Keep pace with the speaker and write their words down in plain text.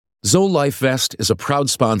Life Vest is a proud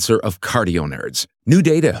sponsor of Cardio Nerds. New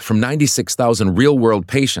data from 96,000 real-world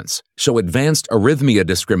patients show advanced arrhythmia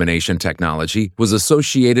discrimination technology was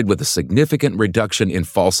associated with a significant reduction in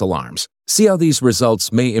false alarms. See how these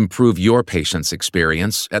results may improve your patient's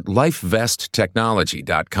experience at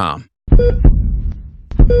lifevesttechnology.com.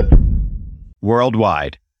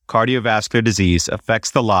 Worldwide, cardiovascular disease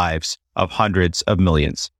affects the lives of hundreds of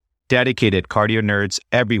millions. Dedicated cardio nerds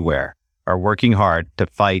everywhere are working hard to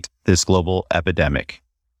fight this global epidemic.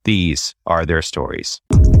 These are their stories.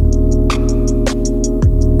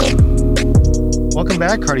 Welcome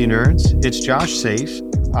back, cardio nerds. It's Josh Safe,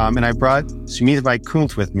 and I brought Sumita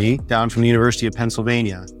Kunt with me down from the University of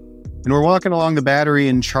Pennsylvania. And we're walking along the Battery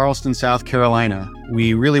in Charleston, South Carolina.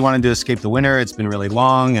 We really wanted to escape the winter. It's been really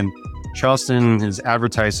long, and Charleston has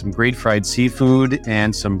advertised some great fried seafood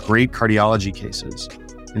and some great cardiology cases.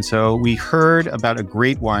 And so we heard about a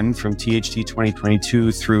great one from THT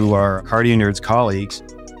 2022 through our Cardio Nerds colleagues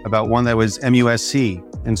about one that was MUSC.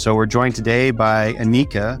 And so we're joined today by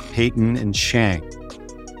Anika, Peyton, and Sheng,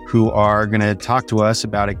 who are going to talk to us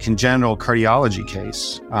about a congenital cardiology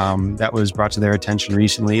case that was brought to their attention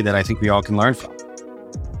recently that I think we all can learn from.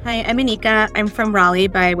 Hi, I'm Anika. I'm from Raleigh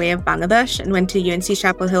by way of Bangladesh and went to UNC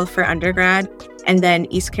Chapel Hill for undergrad and then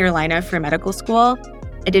East Carolina for medical school.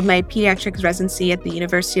 I did my pediatrics residency at the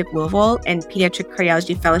University of Louisville and pediatric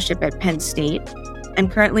cardiology fellowship at Penn State. I'm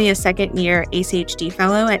currently a second-year ACHD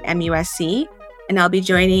fellow at MUSC, and I'll be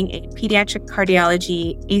joining a pediatric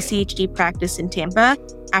cardiology ACHD practice in Tampa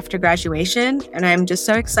after graduation. And I'm just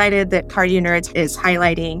so excited that Cardio Nerds is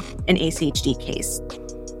highlighting an ACHD case.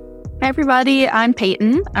 Hi, everybody. I'm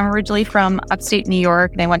Peyton. I'm originally from upstate New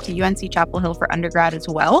York, and I went to UNC Chapel Hill for undergrad as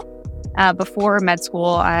well. Before med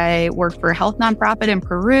school, I worked for a health nonprofit in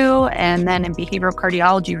Peru and then in behavioral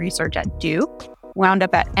cardiology research at Duke. Wound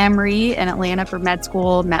up at Emory in Atlanta for med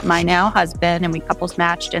school, met my now husband, and we couples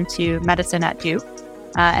matched into medicine at Duke.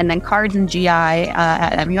 And then cards and GI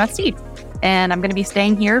at MUSC. And I'm going to be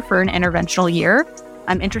staying here for an interventional year.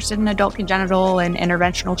 I'm interested in adult congenital and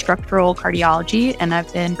interventional structural cardiology, and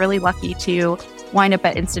I've been really lucky to wind up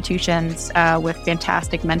at institutions with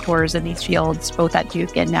fantastic mentors in these fields, both at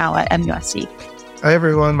Duke and now at MUSC. Hi,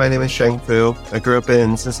 everyone. My name is Sheng Fu. I grew up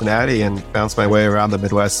in Cincinnati and bounced my way around the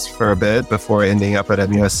Midwest for a bit before ending up at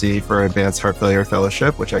MUSC for Advanced Heart Failure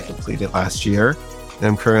Fellowship, which I completed last year. And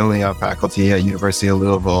I'm currently on faculty at University of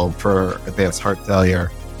Louisville for Advanced Heart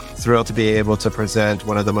Failure. Thrilled to be able to present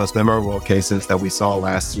one of the most memorable cases that we saw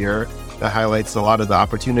last year that highlights a lot of the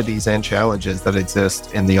opportunities and challenges that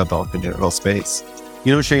exist in the adult congenital space.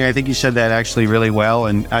 You know, Sheng, I think you said that actually really well.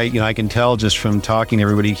 And I can tell just from talking to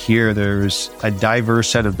everybody here, there's a diverse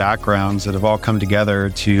set of backgrounds that have all come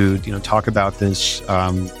together to, talk about this,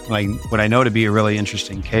 what I know to be a really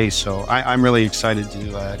interesting case. So I'm really excited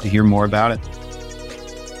to hear more about it.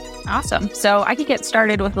 Awesome. So I could get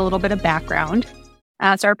started with a little bit of background.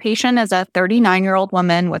 So our patient is a 39-year-old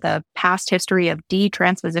woman with a past history of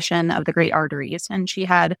detransposition of the great arteries. And she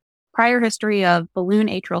had prior history of balloon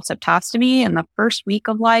atrial septostomy in the first week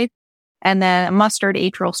of life, and then a mustard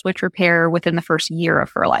atrial switch repair within the first year of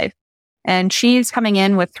her life. And she's coming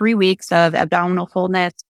in with 3 weeks of abdominal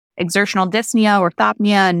fullness, exertional dyspnea,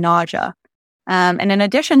 orthopnea, and nausea. And in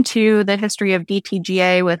addition to the history of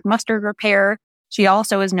DTGA with mustard repair, she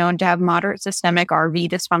also is known to have moderate systemic RV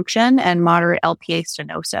dysfunction and moderate LPA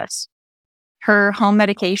stenosis. Her home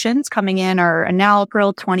medications coming in are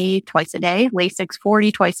enalapril 20 twice a day, Lasix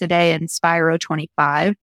 40 twice a day, and Spiro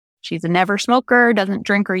 25. She's a never smoker, doesn't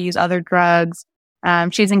drink or use other drugs.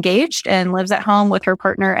 She's engaged and lives at home with her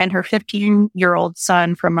partner and her 15-year-old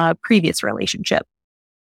son from a previous relationship.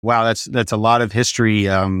 Wow, that's a lot of history.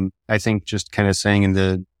 I think just kind of saying in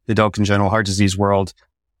the adult congenital heart disease world,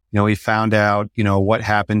 we found out, what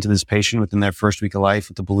happened to this patient within their first week of life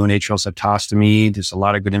with the balloon atrial septostomy. There's a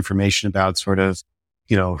lot of good information about sort of,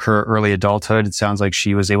 her early adulthood. It sounds like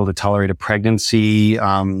she was able to tolerate a pregnancy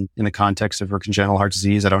in the context of her congenital heart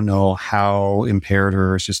disease. I don't know how impaired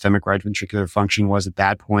her systemic right ventricular function was at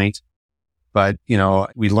that point. But,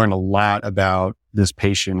 we learned a lot about this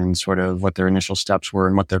patient and sort of what their initial steps were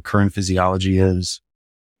and what their current physiology is.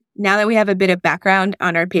 Now that we have a bit of background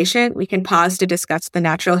on our patient, we can pause to discuss the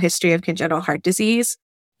natural history of congenital heart disease.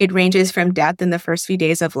 It ranges from death in the first few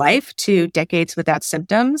days of life to decades without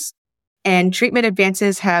symptoms. And treatment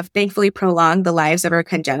advances have thankfully prolonged the lives of our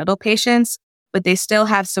congenital patients, but they still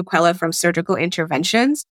have sequelae from surgical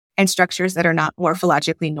interventions and structures that are not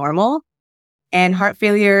morphologically normal. And heart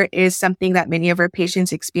failure is something that many of our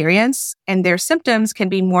patients experience, and their symptoms can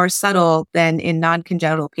be more subtle than in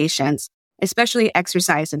non-congenital patients, especially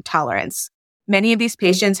exercise intolerance. Many of these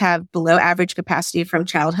patients have below average capacity from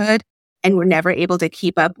childhood and were never able to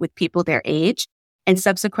keep up with people their age, and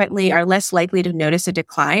subsequently are less likely to notice a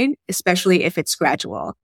decline, especially if it's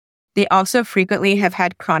gradual. They also frequently have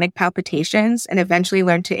had chronic palpitations and eventually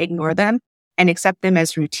learn to ignore them and accept them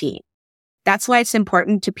as routine. That's why it's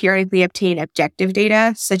important to periodically obtain objective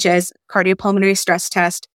data, such as cardiopulmonary stress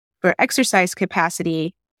test for exercise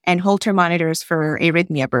capacity and Holter monitors for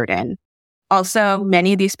arrhythmia burden. Also,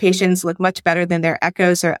 many of these patients look much better than their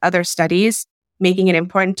echoes or other studies, making it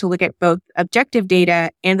important to look at both objective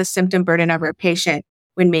data and the symptom burden of our patient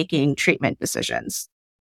when making treatment decisions.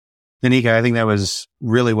 Danica, I think that was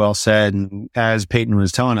really well said. And as Peyton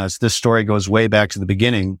was telling us, this story goes way back to the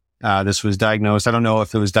beginning. This was diagnosed. I don't know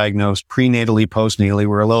if it was diagnosed prenatally, postnatally.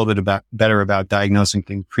 We're a little bit better about diagnosing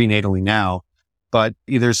things prenatally now. But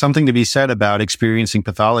there's something to be said about experiencing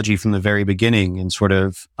pathology from the very beginning and sort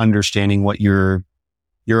of understanding what your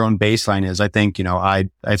own baseline is. I think, I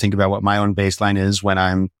think about what my own baseline is when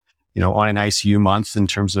I'm, on an ICU month in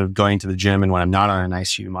terms of going to the gym and when I'm not on an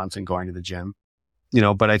ICU month and going to the gym.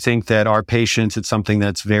 But I think that our patients, it's something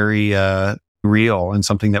that's very real and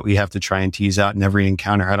something that we have to try and tease out in every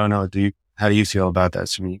encounter. I don't know. How do you feel about that,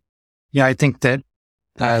 Sumit? Yeah, I think that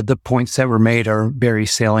the points that were made are very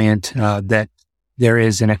salient, that there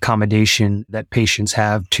is an accommodation that patients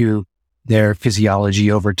have to their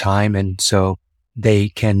physiology over time. And so they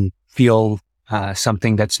can feel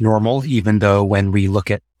something that's normal, even though when we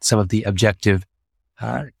look at some of the objective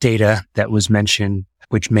data that was mentioned,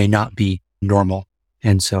 which may not be normal.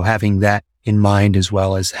 And so having that in mind, as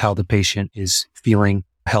well as how the patient is feeling,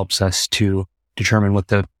 helps us to determine what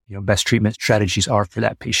the best treatment strategies are for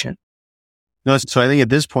that patient. No, so I think at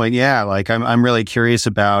this point, I'm really curious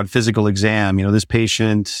about physical exam. This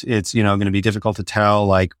patient, it's, going to be difficult to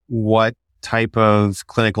tell what type of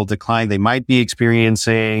clinical decline they might be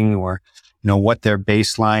experiencing or, what their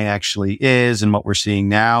baseline actually is and what we're seeing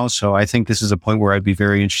now. So I think this is a point where I'd be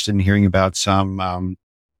very interested in hearing about some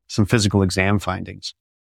physical exam findings.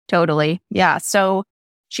 Totally. Yeah. So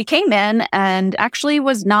she came in and actually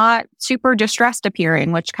was not super distressed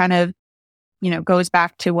appearing, which kind of, goes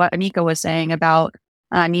back to what Anika was saying about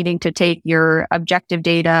needing to take your objective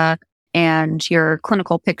data and your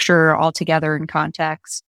clinical picture all together in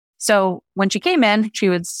context. So when she came in, she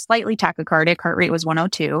was slightly tachycardic. Heart rate was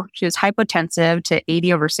 102. She was hypotensive to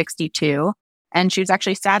 80/62. And she was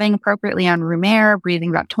actually satting appropriately on room air,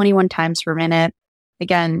 breathing about 21 times per minute.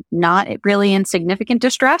 Again, not really in significant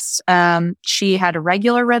distress. She had a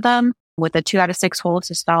regular rhythm with a 2 out of 6 hold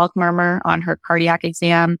systolic murmur on her cardiac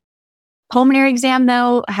exam. Pulmonary exam,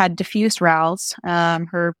 though, had diffuse RALs.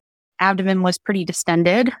 Her abdomen was pretty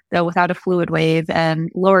distended, though without a fluid wave, and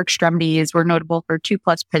lower extremities were notable for 2+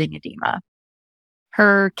 pitting edema.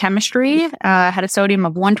 Her chemistry had a sodium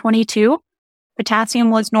of 122.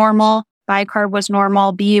 Potassium was normal. Bicarb was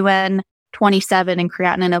normal. BUN 27 and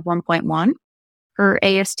creatinine of 1.1. Her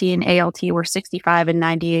AST and ALT were 65 and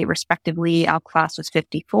 98 respectively. Alk class was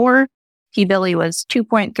 54. T-Billy was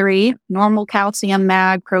 2.3, normal calcium,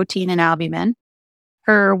 mag, protein, and albumin.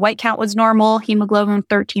 Her white count was normal, hemoglobin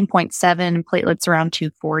 13.7, and platelets around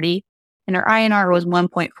 240. And her INR was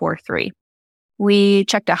 1.43. We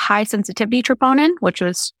checked a high sensitivity troponin, which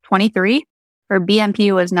was 23. Her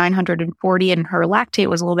BNP was 940, and her lactate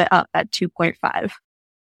was a little bit up at 2.5.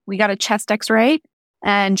 We got a chest x-ray,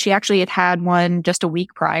 and she actually had one just a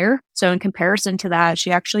week prior. So in comparison to that,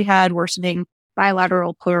 she actually had worsening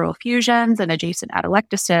bilateral pleural effusions and adjacent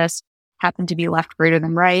atelectasis, happened to be left greater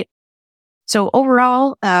than right. So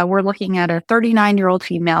overall, we're looking at a 39-year-old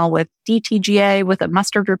female with DTGA with a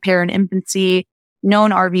mustard repair in infancy,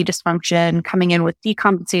 known RV dysfunction, coming in with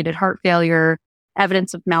decompensated heart failure,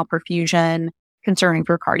 evidence of malperfusion, concerning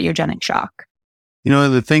for cardiogenic shock.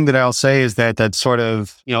 The thing that I'll say is that sort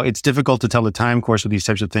of, it's difficult to tell the time course with these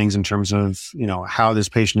types of things in terms of, how this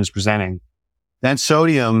patient is presenting. That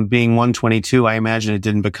sodium being 122, I imagine it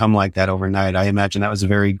didn't become like that overnight. I imagine that was a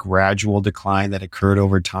very gradual decline that occurred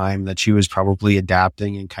over time, that she was probably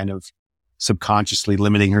adapting and kind of subconsciously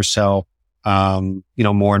limiting herself,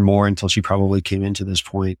 more and more until she probably came into this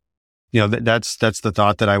point. That's the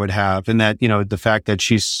thought that I would have. And that, the fact that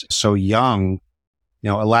she's so young, a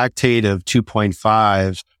lactate of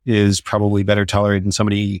 2.5 is probably better tolerated in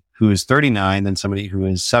somebody who is 39 than somebody who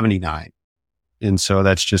is 79. And so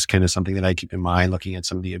that's just kind of something that I keep in mind looking at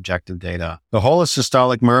some of the objective data. The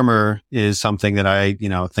holosystolic murmur is something that I,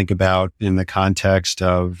 think about in the context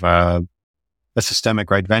of a systemic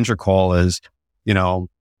right ventricle is,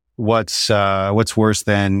 what's worse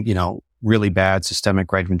than, really bad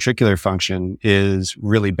systemic right ventricular function is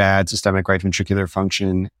really bad systemic right ventricular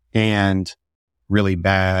function and really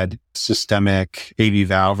bad systemic AV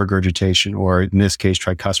valve regurgitation, or in this case,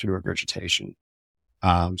 tricuspid regurgitation.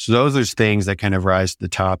 So those are things that kind of rise to the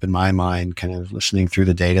top in my mind, kind of listening through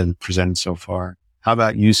the data presented so far. How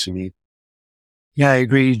about you, Sumit? Yeah, I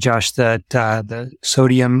agree, Josh, that the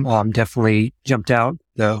sodium definitely jumped out,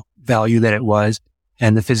 the value that it was,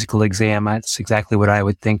 and the physical exam, that's exactly what I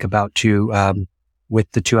would think about too,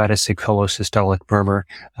 with the 2 out of 6 holosystolic murmur,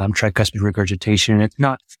 tricuspid regurgitation. It's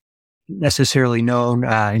not necessarily known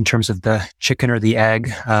in terms of the chicken or the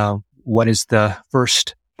egg, what is the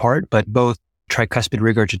first part, but both tricuspid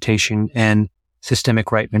regurgitation and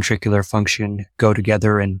systemic right ventricular function go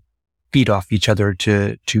together and feed off each other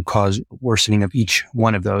to cause worsening of each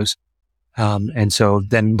one of those. And so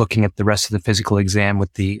then looking at the rest of the physical exam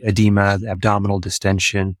with the edema, the abdominal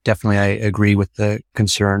distension, definitely I agree with the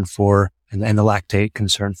concern for, and the lactate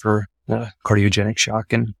concern for cardiogenic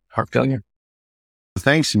shock and heart failure.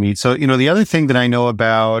 Thanks, Sumit. So, the other thing that I know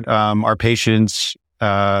about our patients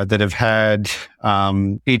that have had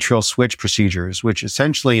atrial switch procedures, which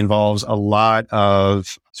essentially involves a lot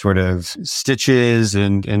of sort of stitches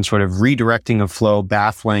and sort of redirecting of flow,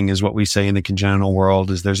 baffling is what we say in the congenital world,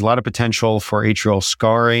 is there's a lot of potential for atrial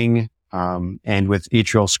scarring. And with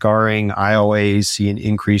atrial scarring, I always see an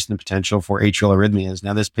increase in the potential for atrial arrhythmias.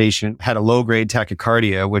 Now, this patient had a low-grade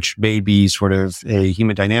tachycardia, which may be sort of a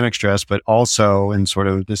hemodynamic stress, but also in sort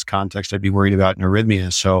of this context, I'd be worried about an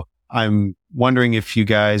arrhythmia. So I'm wondering if you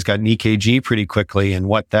guys got an EKG pretty quickly and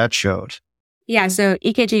what that showed. Yeah, so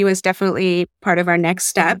EKG was definitely part of our next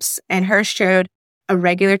steps, and hers showed a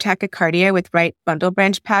regular tachycardia with right bundle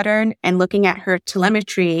branch pattern. And looking at her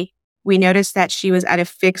telemetry, we noticed that she was at a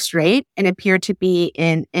fixed rate and appeared to be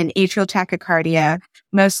in an atrial tachycardia,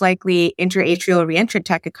 most likely intraatrial reentrant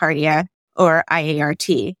tachycardia, or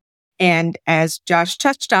IART. And as Josh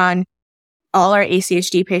touched on, all our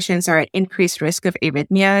ACHD patients are at increased risk of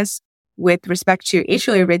arrhythmias. With respect to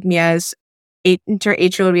atrial arrhythmias,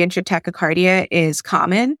 intraatrial reentrant tachycardia is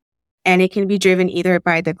common, and it can be driven either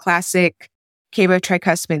by the classic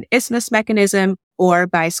cavo-tricuspid isthmus mechanism or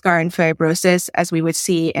by scar and fibrosis, as we would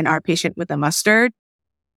see in our patient with a mustard.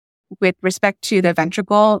 With respect to the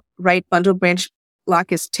ventricle, right bundle branch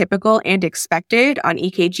block is typical and expected on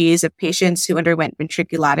EKGs of patients who underwent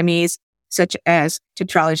ventriculotomies, such as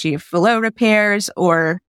tetralogy of Fallot repairs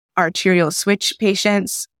or arterial switch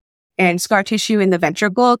patients. And scar tissue in the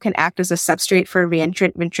ventricle can act as a substrate for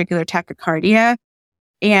reentrant ventricular tachycardia.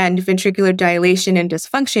 And ventricular dilation and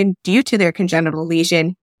dysfunction due to their congenital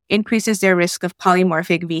lesion increases their risk of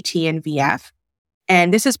polymorphic VT and VF.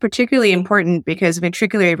 And this is particularly important because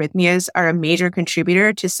ventricular arrhythmias are a major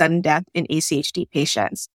contributor to sudden death in ACHD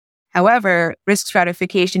patients. However, risk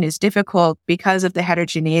stratification is difficult because of the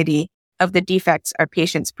heterogeneity of the defects our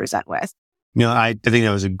patients present with. I think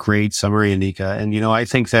that was a great summary, Anika. And, I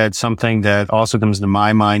think that something that also comes to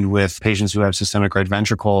my mind with patients who have systemic right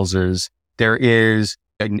ventricles is there is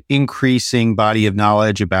an increasing body of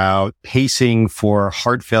knowledge about pacing for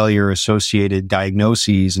heart failure associated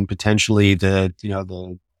diagnoses and potentially the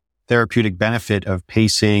therapeutic benefit of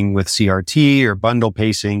pacing with CRT or bundle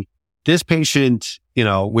pacing. This patient,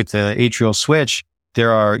 with the atrial switch,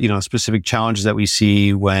 there are, specific challenges that we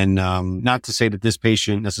see when, not to say that this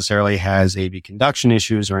patient necessarily has AV conduction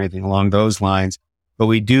issues or anything along those lines, but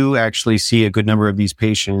we do actually see a good number of these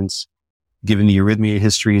patients, given the arrhythmia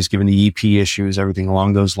histories, given the EP issues, everything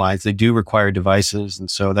along those lines, they do require devices. And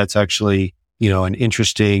so that's actually, an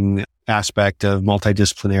interesting aspect of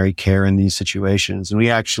multidisciplinary care in these situations. And we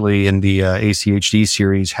actually, in the ACHD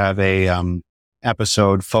series, have a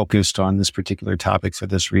episode focused on this particular topic for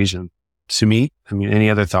this reason. Sumit, any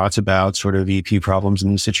other thoughts about sort of EP problems in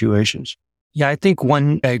these situations? Yeah, I think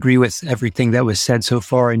I agree with everything that was said so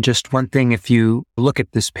far. And just one thing, if you look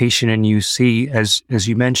at this patient and you see, as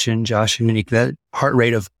you mentioned, Josh and Monique, that heart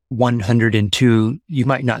rate of 102, you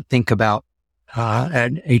might not think about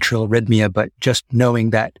an atrial arrhythmia, but just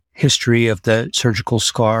knowing that history of the surgical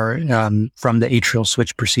scar from the atrial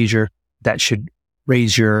switch procedure, that should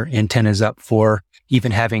raise your antennas up for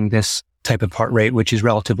even having this type of heart rate, which is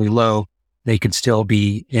relatively low. They could still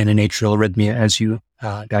be in an atrial arrhythmia, as you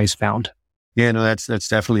guys found. Yeah, no, that's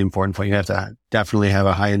definitely important point. You have to definitely have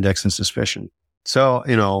a high index of suspicion. So,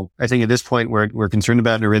 I think at this point we're concerned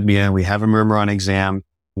about an arrhythmia. We have a murmur on exam.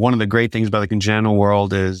 One of the great things about the congenital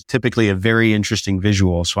world is typically a very interesting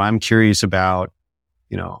visual. So I'm curious about,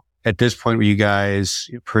 at this point, were you guys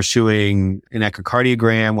pursuing an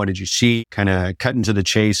echocardiogram? What did you see? Kind of cutting to the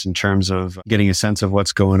chase in terms of getting a sense of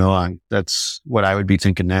what's going on. That's what I would be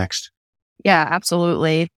thinking next. Yeah,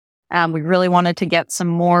 absolutely. We really wanted to get some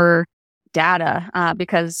more data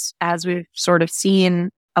because as we've sort of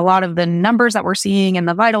seen a lot of the numbers that we're seeing and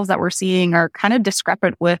the vitals that we're seeing are kind of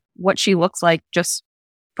discrepant with what she looks like just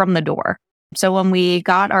from the door. So when we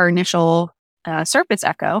got our initial surface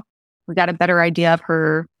echo, we got a better idea of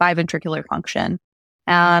her biventricular function.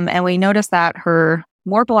 And we noticed that her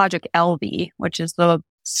morphologic LV, which is the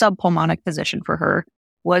subpulmonic position for her,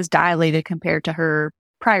 was dilated compared to her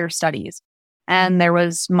prior studies. And there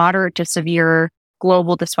was moderate to severe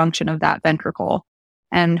global dysfunction of that ventricle.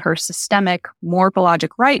 And her systemic morphologic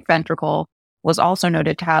right ventricle was also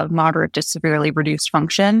noted to have moderate to severely reduced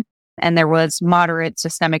function. And there was moderate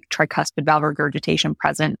systemic tricuspid valve regurgitation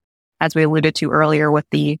present, as we alluded to earlier with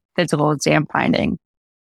the physical exam finding.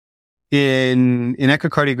 In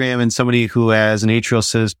echocardiogram in somebody who has an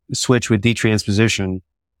atrial switch with detransposition,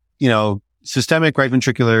 systemic right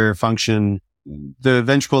ventricular function, the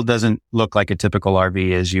ventricle doesn't look like a typical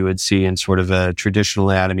RV as you would see in sort of a traditional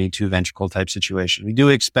anatomy two ventricle type situation. We do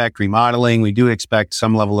expect remodeling. We do expect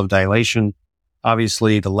some level of dilation.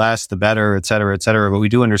 Obviously, the less, the better, et cetera, but we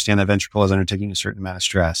do understand that ventricle is undertaking a certain amount of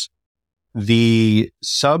stress. The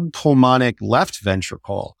subpulmonic left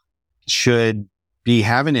ventricle should be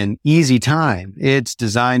having an easy time. It's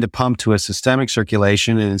designed to pump to a systemic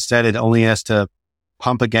circulation, and instead it only has to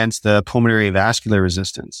pump against the pulmonary vascular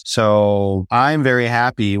resistance. So I'm very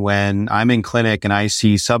happy when I'm in clinic and I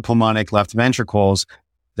see subpulmonic left ventricles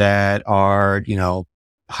that are,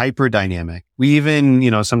 hyperdynamic. We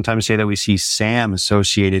even, sometimes say that we see SAM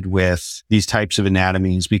associated with these types of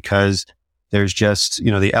anatomies because there's just,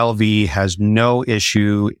 the LV has no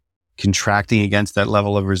issue contracting against that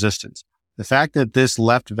level of resistance. The fact that this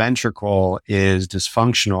left ventricle is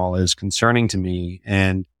dysfunctional is concerning to me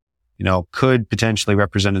and, could potentially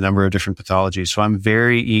represent a number of different pathologies. So I'm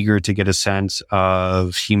very eager to get a sense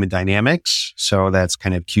of hemodynamics. So that's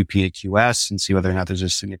kind of QP to QS and see whether or not there's a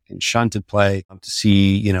significant shunt at play to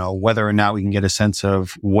see, whether or not we can get a sense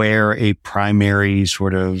of where a primary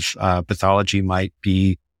sort of pathology might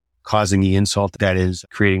be causing the insult that is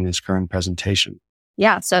creating this current presentation.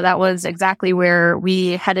 Yeah, so that was exactly where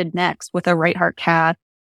we headed next with a right heart cath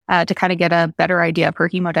to kind of get a better idea of her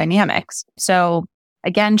hemodynamics. So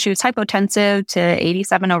again, she was hypotensive to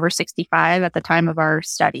 87/65 at the time of our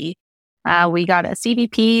study. We got a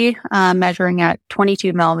CVP measuring at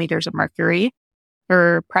 22 millimeters of mercury.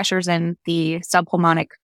 Her pressures in the subpulmonic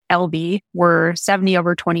LV were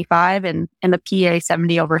 70/25 and in the PA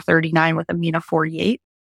 70/39 with a mean of 48.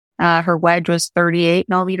 Her wedge was 38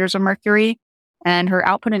 millimeters of mercury. And her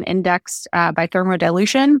output and index by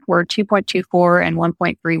thermodilution were 2.24 and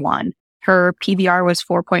 1.31. Her PVR was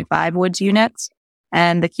 4.5 Woods units,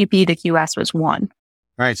 and the QP to QS was 1. All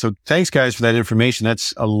right. So thanks, guys, for that information.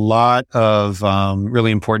 That's a lot of really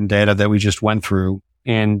important data that we just went through.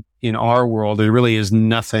 And in our world, there really is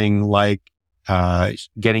nothing like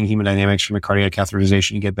getting hemodynamics from a cardiac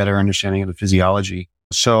catheterization. You get better understanding of the physiology.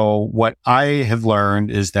 So what I have learned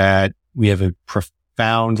is that we have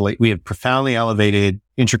profoundly elevated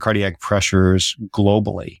intracardiac pressures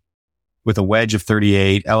globally with a wedge of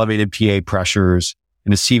 38, elevated PA pressures,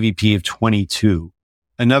 and a CVP of 22.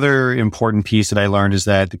 Another important piece that I learned is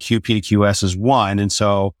that the QP to QS is 1. And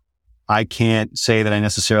so I can't say that I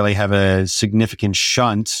necessarily have a significant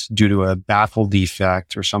shunt due to a baffle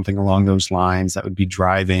defect or something along those lines that would be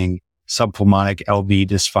driving subpulmonic LV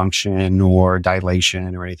dysfunction or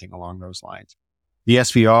dilation or anything along those lines. The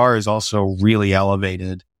SVR is also really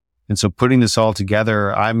elevated. And so putting this all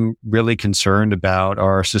together, I'm really concerned about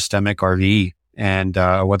our systemic RV and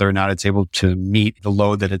whether or not it's able to meet the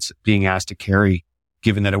load that it's being asked to carry,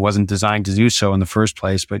 given that it wasn't designed to do so in the first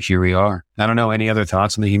place, but here we are. I don't know, any other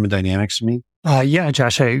thoughts on the hemodynamics for me? Yeah,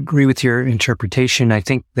 Josh, I agree with your interpretation. I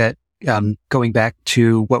think that going back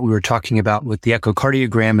to what we were talking about with the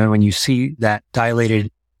echocardiogram, and when you see that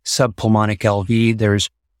dilated subpulmonic LV, there's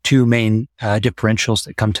two main differentials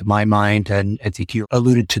that come to my mind, and I think you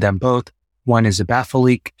alluded to them both. One is a baffle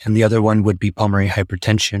leak, and the other one would be pulmonary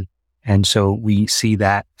hypertension. And so we see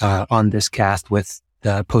that on this cath with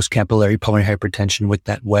the post-capillary pulmonary hypertension with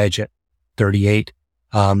that wedge at 38.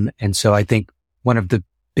 And so I think one of the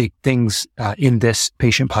big things in this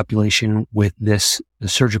patient population with this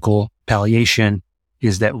surgical palliation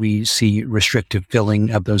is that we see restrictive filling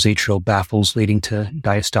of those atrial baffles leading to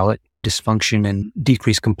diastolic dysfunction and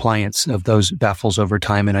decreased compliance of those baffles over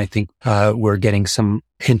time. And I think we're getting some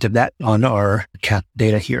hint of that on our cath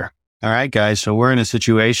data here. All right, guys. So we're in a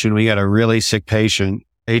situation, we got a really sick patient.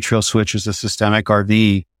 Atrial switch is a systemic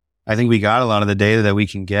RV. I think we got a lot of the data that we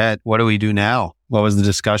can get. What do we do now? What was the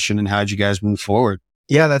discussion and how did you guys move forward?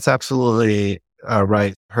 Yeah, that's absolutely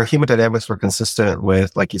right. Her hemodynamics were consistent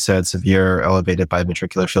with, like you said, severe elevated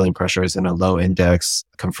biventricular filling pressures and a low index,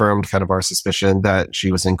 confirmed kind of our suspicion that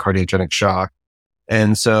she was in cardiogenic shock.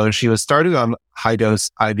 And so she was started on high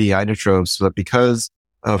dose IV inotropes, but because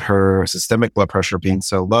of her systemic blood pressure being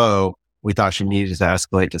so low, we thought she needed to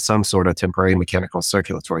escalate to some sort of temporary mechanical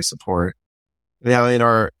circulatory support. Now, in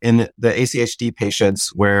the ACHD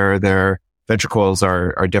patients where their ventricles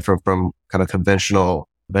are different from kind of conventional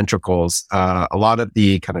ventricles, a lot of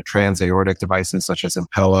the kind of transaortic devices such as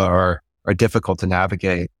Impella are difficult to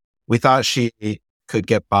navigate. We thought she could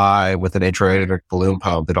get by with an intra-aortic balloon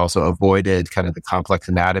pump that also avoided kind of the complex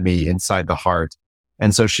anatomy inside the heart.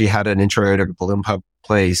 And so she had an intra-aortic balloon pump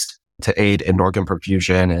placed to aid in organ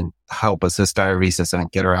perfusion and help assist diuresis and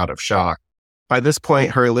get her out of shock. By this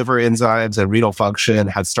point, her liver enzymes and renal function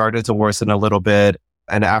had started to worsen a little bit.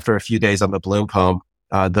 And after a few days on the balloon pump,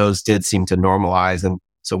 those did seem to normalize. And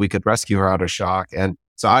so we could rescue her out of shock. And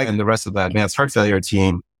so I and the rest of the advanced heart failure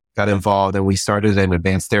team got involved, and we started an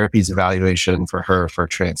advanced therapies evaluation for her for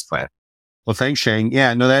transplant. Well, thanks, Shane.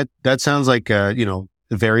 Yeah, no, that sounds like, a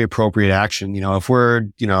very appropriate action. If we're,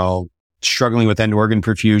 struggling with end organ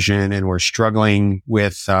perfusion and we're struggling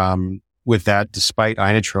with that despite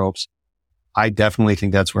inotropes, I definitely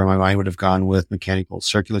think that's where my mind would have gone with mechanical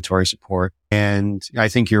circulatory support. And I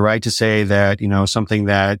think you're right to say that, something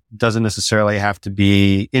that doesn't necessarily have to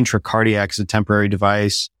be intracardiac as a temporary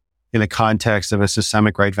device in the context of a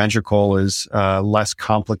systemic right ventricle is a less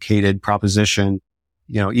complicated proposition.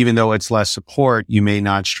 Even though it's less support, you may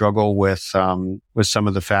not struggle with some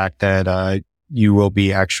of the fact that you will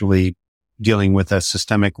be actually dealing with a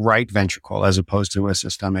systemic right ventricle as opposed to a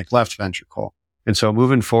systemic left ventricle. And so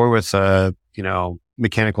moving forward with,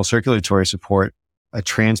 mechanical circulatory support, a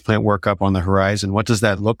transplant workup on the horizon, what does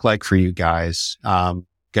that look like for you guys?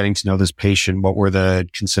 Getting to know this patient, what were the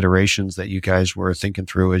considerations that you guys were thinking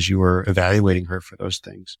through as you were evaluating her for those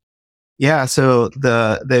things? Yeah, so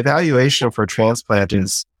the evaluation for transplant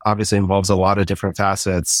obviously involves a lot of different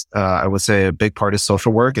facets. I would say a big part is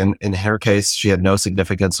social work. And in her case, she had no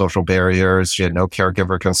significant social barriers. She had no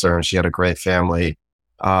caregiver concerns. She had a great family.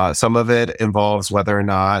 Some of it involves whether or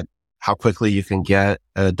not how quickly you can get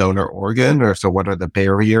a donor organ, or so what are the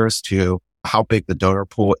barriers to how big the donor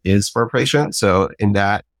pool is for a patient. So in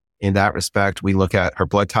that respect, we look at her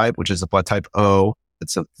blood type, which is a blood type O.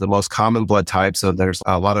 It's the most common blood type. So there's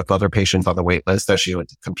a lot of other patients on the wait list that she would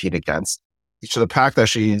compete against. So the fact that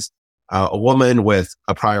she's a woman with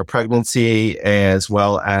a prior pregnancy as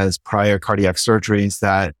well as prior cardiac surgeries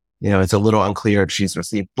that, it's a little unclear if she's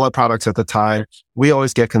received blood products at the time. We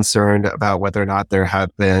always get concerned about whether or not there have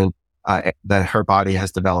been, that her body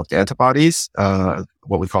has developed antibodies,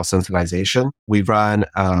 what we call sensitization. We run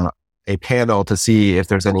a panel to see if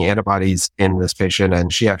there's any antibodies in this patient,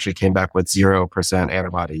 and she actually came back with 0%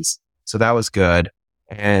 antibodies. So that was good.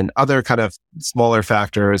 And other kind of smaller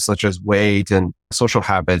factors such as weight and social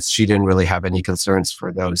habits, she didn't really have any concerns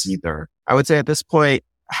for those either. I would say at this point,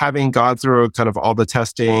 having gone through kind of all the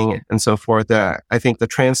testing and so forth, I think the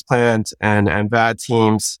transplant and VAD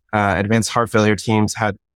teams, advanced heart failure teams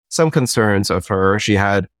had some concerns of her. She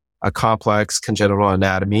had a complex congenital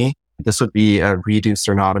anatomy. This would be a reduced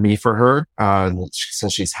sternotomy for her,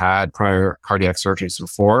 since she's had prior cardiac surgeries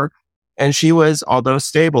before. And she was, although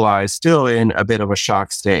stabilized, still in a bit of a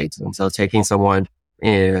shock state. And so taking someone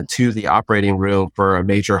to the operating room for a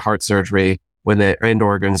major heart surgery when the end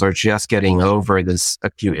organs are just getting over this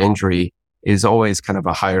acute injury is always kind of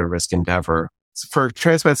a higher risk endeavor. For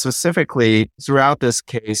transplant specifically, throughout this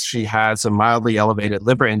case, she had some mildly elevated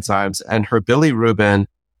liver enzymes, and her bilirubin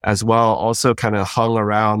as well also kind of hung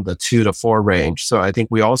around the 2 to 4 range. So I think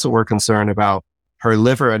we also were concerned about her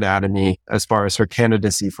liver anatomy as far as her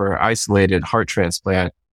candidacy for isolated heart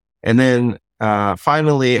transplant. And then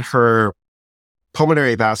finally, her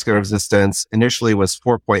pulmonary vascular resistance initially was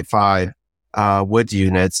 4.5 Wood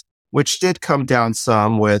units, which did come down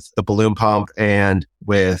some with the balloon pump and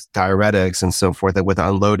with diuretics and so forth, and with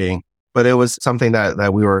unloading. But it was something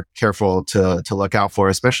that we were careful to look out for,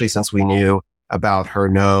 especially since we knew about her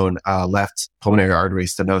known left pulmonary artery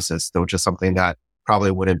stenosis, which is something that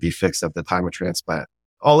probably wouldn't be fixed at the time of transplant.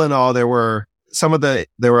 All in all, there were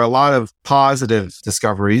a lot of positive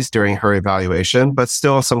discoveries during her evaluation, but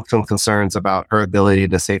still some concerns about her ability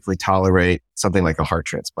to safely tolerate something like a heart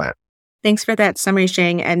transplant. Thanks for that summary,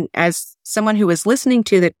 Sheng. And as someone who was listening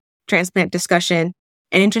to the transplant discussion,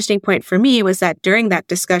 an interesting point for me was that during that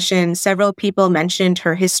discussion, several people mentioned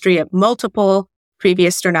her history of multiple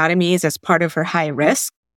previous sternotomies as part of her high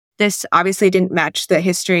risk. This obviously didn't match the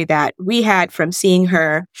history that we had from seeing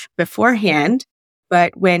her beforehand,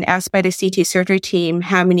 but when asked by the CT surgery team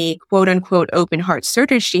how many quote unquote open heart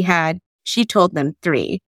surgeries she had, she told them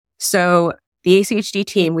 3. So the ACHD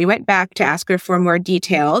team, we went back to ask her for more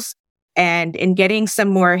details. And in getting some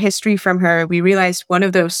more history from her, we realized one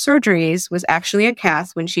of those surgeries was actually a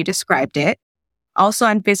cath when she described it. Also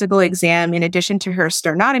on physical exam, in addition to her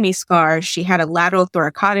sternotomy scar, she had a lateral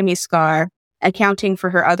thoracotomy scar, accounting for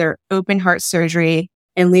her other open heart surgery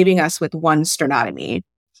and leaving us with 1 sternotomy.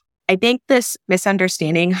 I think this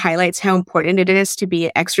misunderstanding highlights how important it is to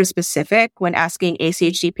be extra specific when asking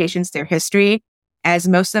ACHD patients their history, as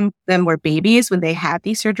most of them were babies when they had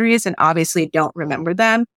these surgeries and obviously don't remember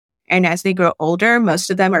them. And as they grow older, most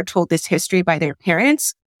of them are told this history by their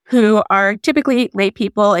parents, who are typically lay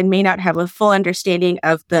people and may not have a full understanding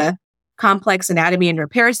of the complex anatomy and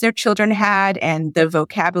repairs their children had and the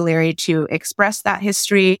vocabulary to express that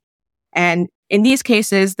history. And in these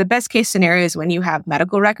cases, the best case scenario is when you have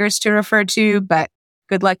medical records to refer to, but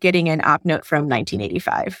good luck getting an op note from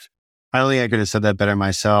 1985. I don't think I could have said that better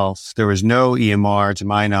myself. There was no EMR, to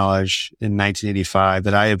my knowledge, in 1985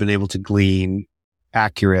 that I have been able to glean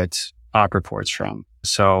accurate op reports from.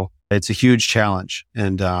 So it's a huge challenge.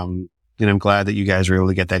 And I'm glad that you guys were able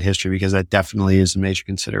to get that history, because that definitely is a major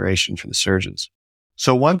consideration for the surgeons.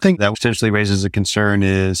 So one thing that potentially raises a concern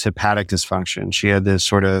is hepatic dysfunction. She had this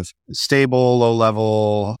sort of stable,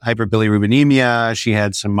 low-level hyperbilirubinemia. She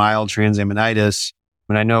had some mild transaminitis.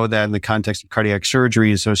 And I know that in the context of cardiac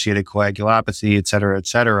surgery, associated coagulopathy, et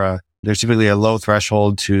cetera, there's typically a low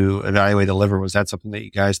threshold to evaluate the liver. Was that something that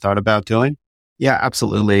you guys thought about doing? Yeah,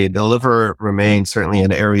 absolutely. The liver remains certainly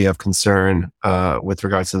an area of concern with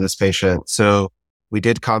regards to this patient. So we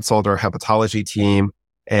did consult our hepatology team,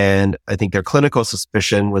 and I think their clinical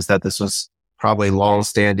suspicion was that this was probably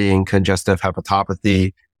long-standing congestive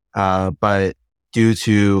hepatopathy. But due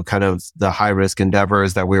to kind of the high-risk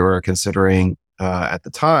endeavors that we were considering at the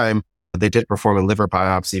time, they did perform a liver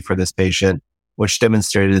biopsy for this patient, which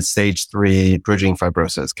demonstrated stage 3 bridging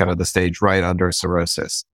fibrosis, kind of the stage right under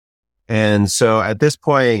cirrhosis. And so at this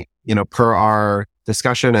point, per our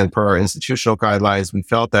discussion and per our institutional guidelines, we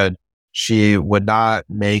felt that she would not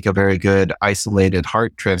make a very good isolated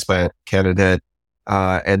heart transplant candidate.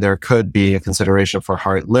 And there could be a consideration for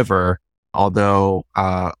heart liver, although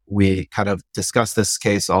we kind of discussed this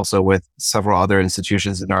case also with several other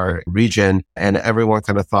institutions in our region. And everyone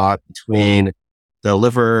kind of thought between the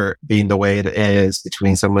liver being the way it is,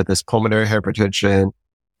 between some of this pulmonary hypertension,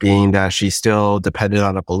 being that she's still dependent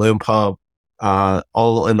on a balloon pump,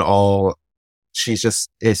 all in all,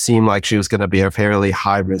 it seemed like she was going to be a fairly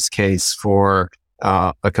high risk case for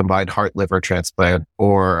a combined heart liver transplant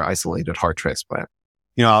or isolated heart transplant.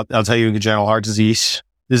 I'll tell you, in congenital heart disease,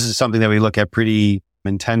 this is something that we look at pretty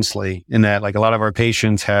intensely, in that like a lot of our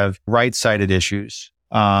patients have right-sided issues.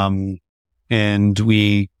 And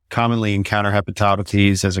we commonly encounter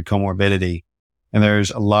hepatopathies as a comorbidity. And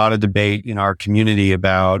there's a lot of debate in our community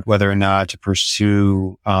about whether or not to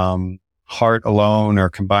pursue heart alone or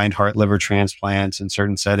combined heart liver transplants in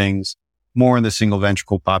certain settings, more in the single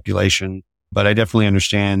ventricle population. But I definitely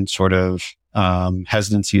understand sort of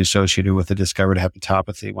hesitancy associated with the discovered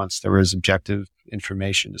hepatopathy once there was objective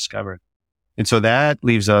information discovered. And so that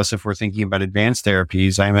leaves us, if we're thinking about advanced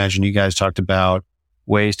therapies, I imagine you guys talked about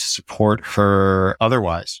ways to support her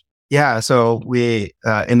otherwise. Yeah. So we,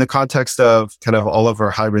 in the context of kind of all of our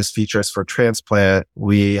high-risk features for transplant,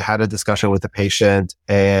 we had a discussion with the patient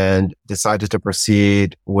and decided to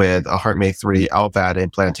proceed with a Heartmate 3 LVAD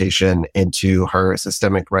implantation into her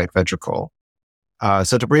systemic right ventricle.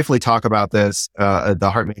 So to briefly talk about this,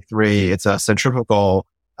 the Heartmate 3, it's a centrifugal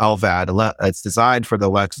LVAD. It's designed for the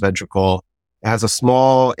left ventricle. It has a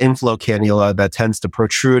small inflow cannula that tends to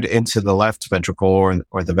protrude into the left ventricle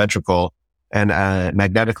or the ventricle, and a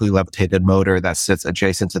magnetically levitated motor that sits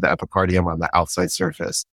adjacent to the epicardium on the outside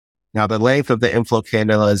surface. Now, the length of the inflow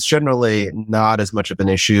cannula is generally not as much of an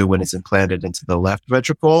issue when it's implanted into the left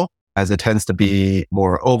ventricle, as it tends to be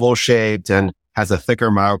more oval shaped and has a thicker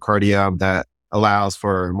myocardium that allows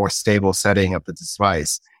for a more stable setting of the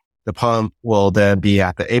device. The pump will then be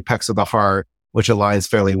at the apex of the heart, which aligns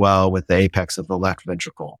fairly well with the apex of the left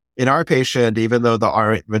ventricle. In our patient, even though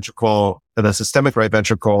the systemic right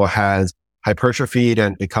ventricle has hypertrophied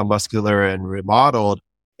and become muscular and remodeled,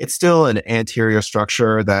 it's still an anterior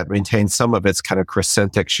structure that maintains some of its kind of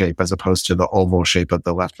crescentic shape as opposed to the oval shape of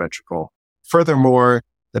the left ventricle. Furthermore,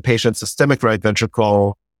 the patient's systemic right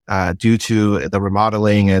ventricle, due to the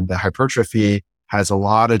remodeling and the hypertrophy, has a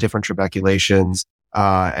lot of different trabeculations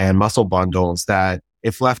and muscle bundles that,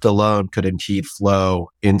 if left alone, could impede flow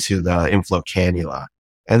into the inflow cannula.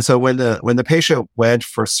 And so when the patient went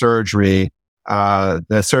for surgery,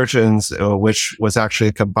 the surgeons, which was actually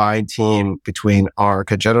a combined team between our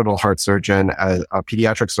congenital heart surgeon, a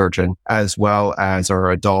pediatric surgeon, as well as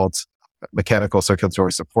our adult mechanical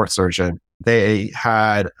circulatory support surgeon. They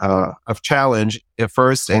had a challenge at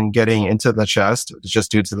first in getting into the chest,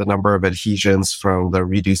 just due to the number of adhesions from the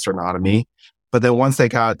reduced sternotomy. But then once they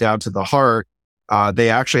got down to the heart, they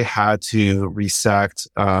actually had to resect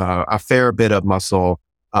a fair bit of muscle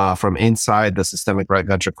from inside the systemic right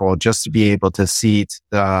ventricle just to be able to seat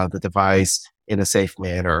the device in a safe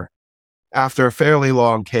manner. After a fairly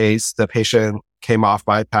long case, the patient came off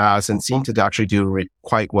bypass and seemed to actually do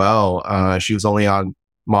quite well. She was only on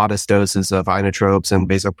modest doses of inotropes and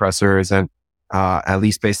vasopressors, and at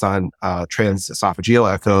least based on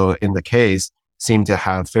transesophageal echo in the case, seemed to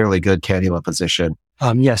have fairly good cannula position.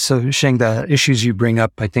 Yes. So Sheng, the issues you bring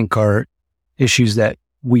up, I think, are issues that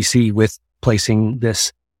we see with placing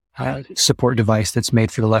this support device that's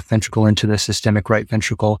made for the left ventricle into the systemic right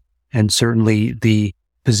ventricle. And certainly the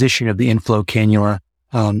position of the inflow cannula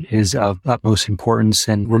is of utmost importance,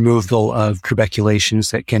 and removal of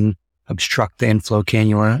trabeculations that can obstruct the inflow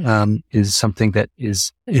cannula is something that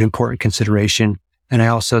is an important consideration. And I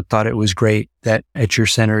also thought it was great that at your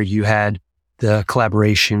center you had the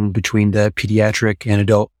collaboration between the pediatric and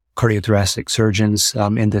adult cardiothoracic surgeons.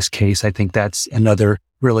 In this case, I think that's another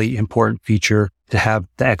really important feature, to have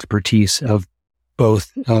the expertise of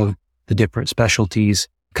both of the different specialties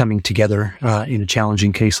coming together in a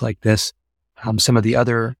challenging case like this. Some of the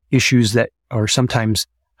other issues that are sometimes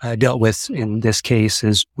dealt with in this case,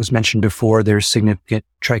 as was mentioned before, there's significant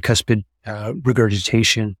tricuspid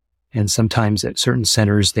regurgitation, and sometimes at certain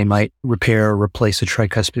centers they might repair or replace a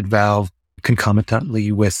tricuspid valve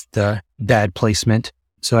concomitantly with the bad placement.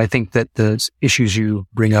 So I think that the issues you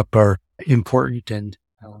bring up are important, and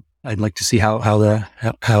I'd like to see how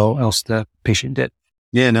else the patient did.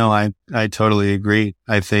 Yeah, no, I totally agree.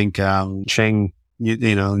 I think Sheng,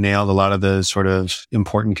 you know, nailed a lot of the sort of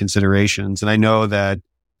important considerations. And I know that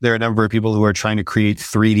there are a number of people who are trying to create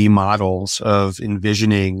 3D models of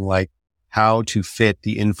envisioning like how to fit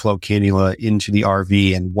the inflow cannula into the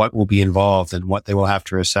RV and what will be involved and what they will have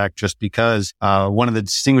to resect, just because one of the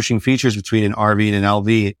distinguishing features between an RV and an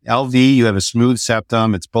LV, you have a smooth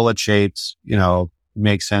septum, it's bullet shaped, you know,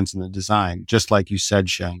 makes sense in the design. Just like you said,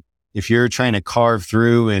 Sheng, if you're trying to carve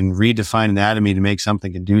through and redefine anatomy to make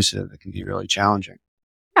something conducive, it can be really challenging.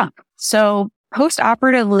 Yeah. So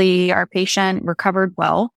post-operatively, our patient recovered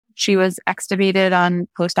well. She was extubated on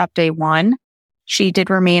post-op day 1. She did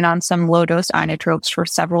remain on some low-dose inotropes for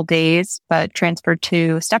several days, but transferred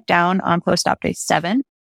to step down on post-op day 7,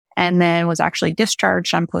 and then was actually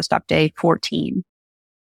discharged on post-op day 14.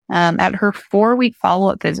 At her 4-week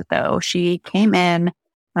follow-up visit, though, she came in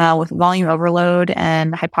with volume overload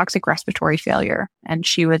and hypoxic respiratory failure, and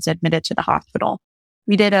she was admitted to the hospital.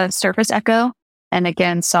 We did a surface echo and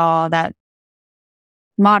again saw that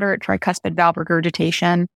moderate tricuspid valve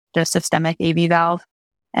regurgitation, the systemic AV valve,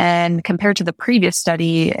 and compared to the previous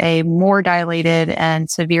study, a more dilated and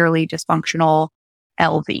severely dysfunctional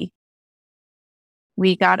LV.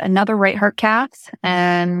 We got another right heart cath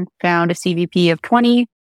and found a CVP of 20,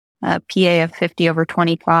 a PA of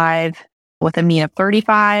 50/25 with a mean of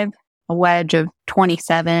 35, a wedge of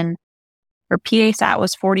 27. Her PA sat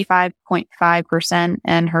was 45.5%,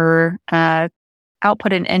 and her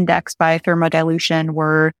output and index by thermodilution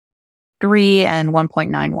were 3 and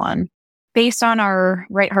 1.91. Based on our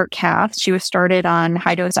right heart cath, she was started on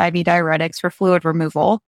high-dose IV diuretics for fluid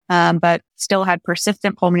removal, but still had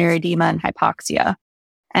persistent pulmonary edema and hypoxia.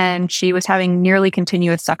 And she was having nearly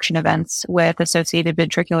continuous suction events with associated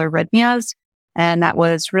ventricular arrhythmias, and that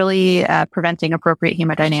was really preventing appropriate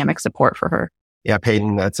hemodynamic support for her. Yeah,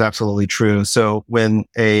 Peyton, that's absolutely true. So when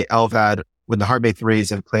a LVAD, when the Heartmate 3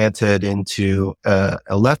 is implanted into a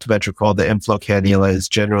left ventricle, the inflow cannula is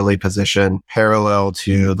generally positioned parallel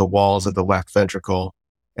to the walls of the left ventricle.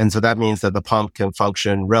 And so that means that the pump can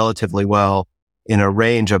function relatively well in a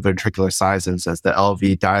range of ventricular sizes as the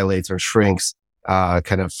LV dilates or shrinks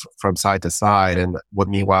kind of from side to side. And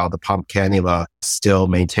meanwhile, the pump cannula still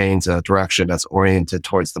maintains a direction that's oriented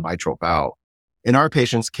towards the mitral valve. In our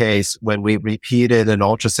patient's case, when we repeated an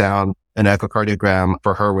ultrasound, an echocardiogram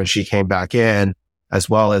for her when she came back in, as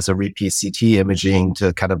well as a repeat CT imaging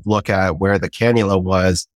to kind of look at where the cannula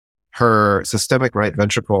was, her systemic right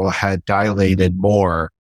ventricle had dilated more.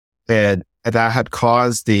 And that had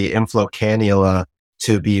caused the inflow cannula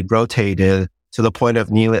to be rotated to the point of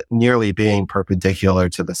nearly being perpendicular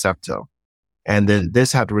to the septum. And then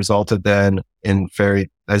this had resulted then in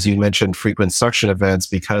very, as you mentioned, frequent suction events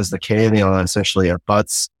because the cannula essentially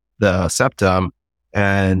abuts the septum.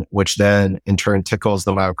 and which then in turn tickles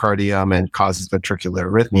the myocardium and causes ventricular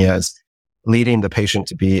arrhythmias, leading the patient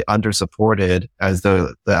to be undersupported as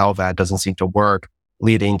the LVAD doesn't seem to work,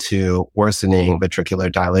 leading to worsening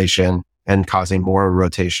ventricular dilation and causing more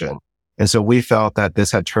rotation. And so we felt that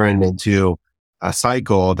this had turned into a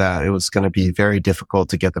cycle that it was going to be very difficult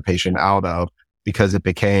to get the patient out of because it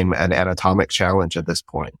became an anatomic challenge at this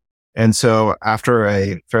point. And so after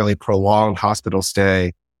a fairly prolonged hospital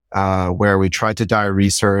stay, where we tried to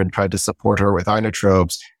diurese her and tried to support her with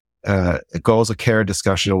inotropes, a goals of care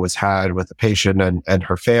discussion was had with the patient and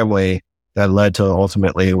her family that led to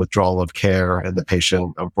ultimately withdrawal of care, and the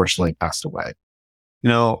patient unfortunately passed away.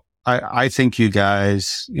 I think you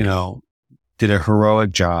guys, did a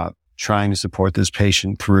heroic job trying to support this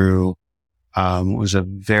patient through was a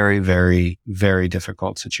very, very, very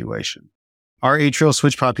difficult situation. Our atrial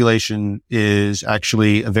switch population is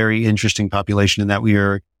actually a very interesting population in that we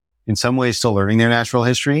are in some ways still learning their natural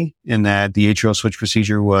history, in that the atrial switch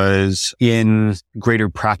procedure was in greater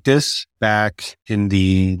practice back in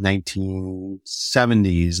the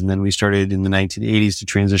 1970s. And then we started in the 1980s to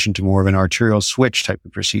transition to more of an arterial switch type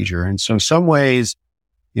of procedure. And so in some ways,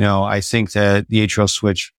 I think that the atrial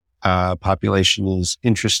switch population is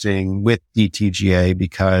interesting with DTGA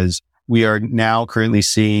because we are now currently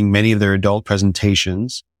seeing many of their adult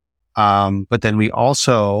presentations. But then we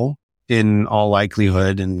also, in all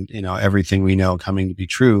likelihood, and everything we know coming to be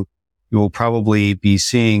true, we will probably be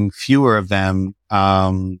seeing fewer of them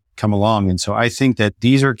come along. And so I think that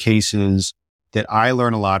these are cases that I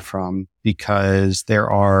learn a lot from because there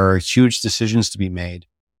are huge decisions to be made.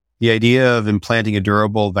 The idea of implanting a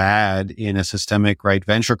durable VAD in a systemic right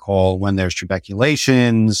ventricle when there's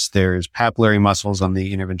trabeculations, there's papillary muscles on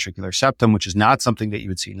the interventricular septum, which is not something that you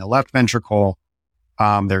would see in the left ventricle. There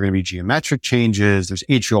are going to be geometric changes. There's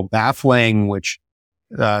atrial baffling, which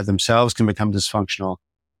themselves can become dysfunctional.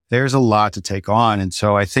 There's a lot to take on. And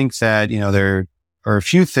so I think that, there are a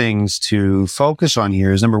few things to focus on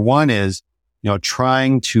here. Number one is,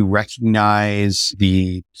 trying to recognize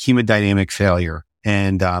the hemodynamic failure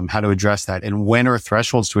and how to address that, and when are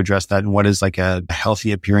thresholds to address that, and what is like a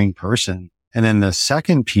healthy appearing person. And then the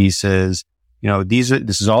second piece is,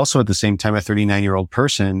 this is also at the same time a 39-year-old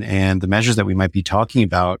person, and the measures that we might be talking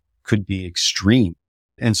about could be extreme.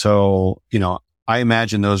 And so, I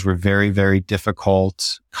imagine those were very, very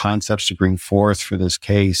difficult concepts to bring forth for this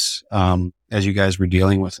case as you guys were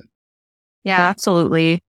dealing with it. Yeah,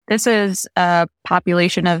 absolutely. This is a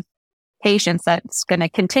population of patients that's going to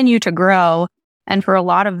continue to grow. And for a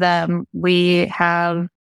lot of them, we have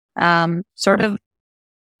sort of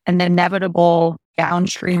an inevitable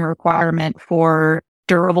downstream requirement for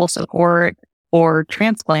durable support or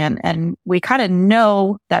transplant. And we kind of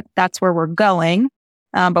know that that's where we're going,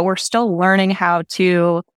 but we're still learning how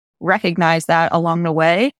to recognize that along the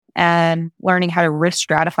way and learning how to risk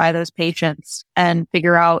stratify those patients and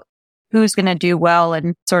figure out who's going to do well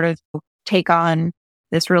and sort of take on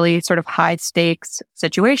this really sort of high stakes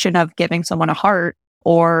situation of giving someone a heart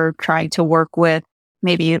or trying to work with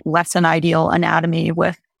maybe less than ideal anatomy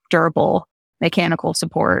with durable mechanical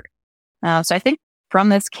support. So I think from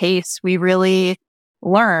this case, we really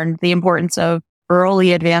learned the importance of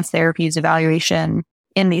early advanced therapies evaluation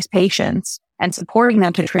in these patients and supporting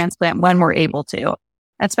them to transplant when we're able to,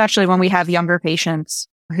 especially when we have younger patients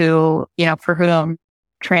who, for whom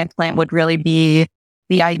transplant would really be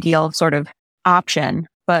the ideal sort of option.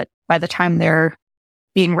 But by the time they're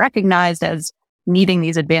being recognized as needing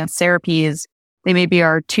these advanced therapies, they maybe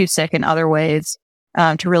are too sick in other ways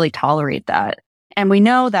to really tolerate that. And we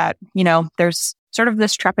know that, there's sort of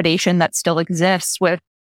this trepidation that still exists with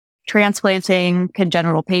transplanting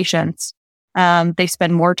congenital patients. They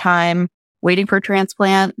spend more time waiting for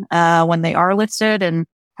transplant when they are listed and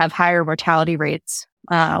have higher mortality rates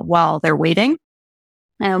while they're waiting.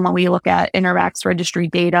 And when we look at Intervax registry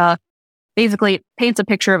data, basically it paints a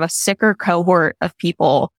picture of a sicker cohort of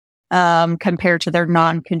people compared to their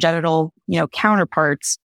non-congenital,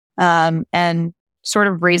 counterparts, and sort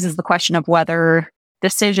of raises the question of whether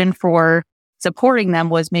decision for supporting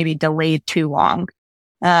them was maybe delayed too long.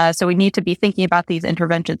 So we need to be thinking about these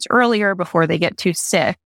interventions earlier before they get too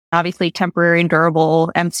sick. Obviously, temporary and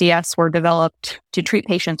durable MCS were developed to treat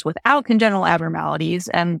patients without congenital abnormalities,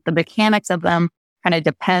 and the mechanics of them kind of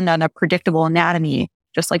depend on a predictable anatomy,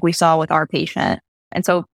 just like we saw with our patient. And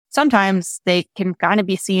so sometimes they can kind of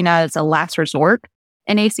be seen as a last resort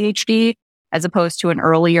in ACHD, as opposed to an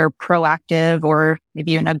earlier proactive or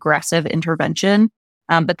maybe an aggressive intervention.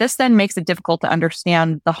 But this then makes it difficult to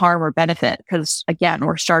understand the harm or benefit because, again,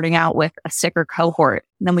 we're starting out with a sicker cohort,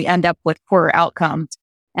 and then we end up with poorer outcomes,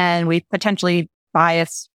 and we potentially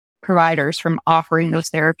bias providers from offering those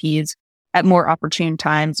therapies at more opportune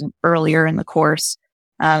times and earlier in the course,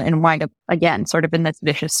 and wind up, again, sort of in this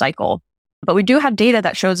vicious cycle. But we do have data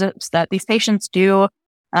that shows us that these patients do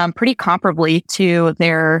pretty comparably to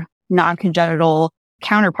their non-congenital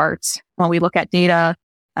counterparts. When we look at data,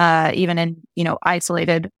 even in,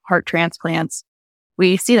 isolated heart transplants,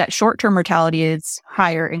 we see that short-term mortality is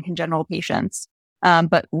higher in congenital patients,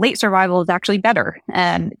 but late survival is actually better.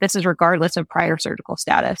 And this is regardless of prior surgical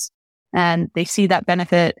status. And they see that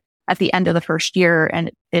benefit at the end of the first year,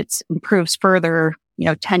 and it improves further,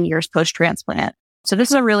 10 years post-transplant. So this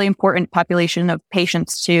is a really important population of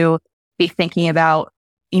patients to be thinking about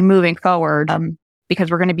moving forward, because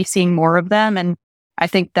we're going to be seeing more of them. And I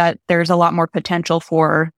think that there's a lot more potential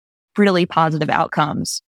for really positive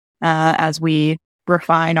outcomes as we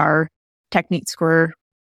refine our techniques for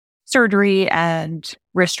surgery and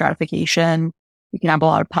risk stratification. We can have a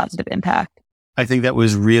lot of positive impact. I think that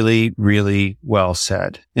was really, really well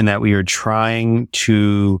said, in that we are trying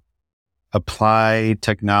to apply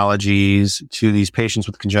technologies to these patients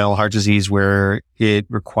with congenital heart disease where it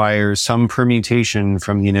requires some permutation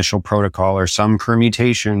from the initial protocol or some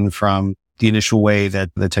permutation from the initial way that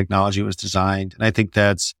the technology was designed. And I think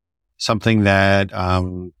that's something that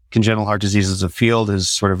congenital heart disease as a field has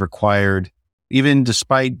sort of required, even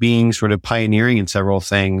despite being sort of pioneering in several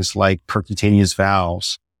things like percutaneous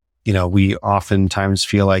valves. We oftentimes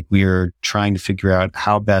feel like we are trying to figure out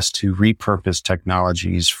how best to repurpose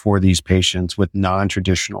technologies for these patients with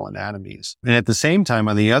non-traditional anatomies. And at the same time,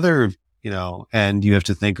 on the other, end, you have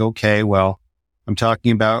to think, okay, well, I'm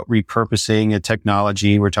talking about repurposing a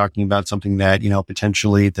technology. We're talking about something that,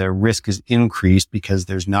 potentially the risk is increased because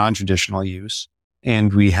there's non-traditional use.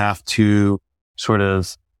 And we have to sort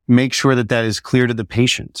of make sure that that is clear to the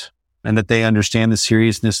patient and that they understand the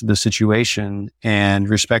seriousness of the situation and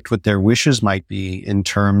respect what their wishes might be in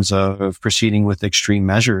terms of proceeding with extreme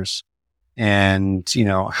measures. And,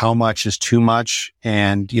 how much is too much,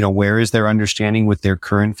 and, where is their understanding with their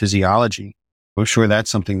current physiology? I'm sure that's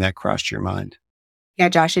something that crossed your mind. Yeah,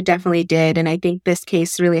 Josh, it definitely did. And I think this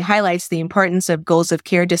case really highlights the importance of goals of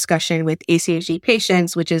care discussion with ACHD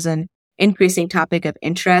patients, which is an increasing topic of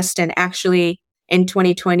interest. And actually, in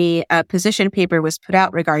 2020, a position paper was put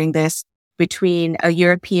out regarding this between a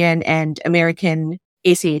European and American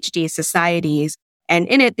ACHD societies. And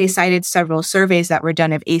in it, they cited several surveys that were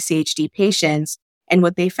done of ACHD patients. And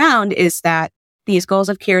what they found is that these goals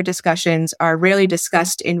of care discussions are rarely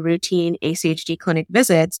discussed in routine ACHD clinic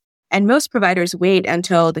visits. And most providers wait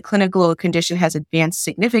until the clinical condition has advanced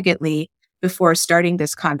significantly before starting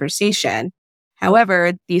this conversation.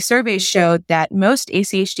 However, these surveys showed that most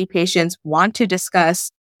ACHD patients want to discuss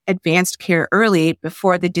advanced care early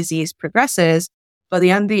before the disease progresses. But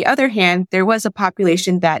on the other hand, there was a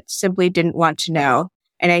population that simply didn't want to know.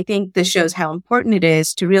 And I think this shows how important it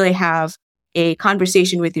is to really have a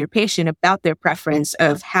conversation with your patient about their preference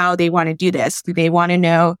of how they want to do this. Do they want to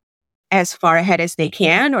know as far ahead as they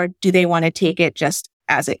can, or do they want to take it just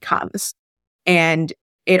as it comes? And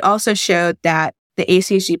it also showed that the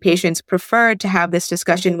ACHD patients preferred to have this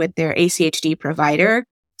discussion with their ACHD provider,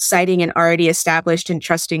 citing an already established and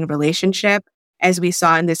trusting relationship. As we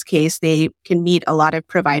saw in this case, they can meet a lot of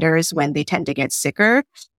providers when they tend to get sicker,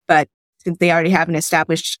 but since they already have an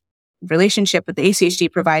established relationship with the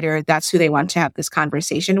ACHD provider, that's who they want to have this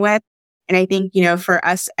conversation with. And I think, for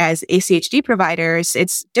us as ACHD providers,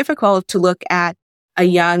 it's difficult to look at a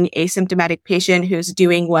young asymptomatic patient who's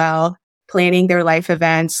doing well, planning their life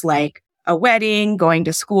events like a wedding, going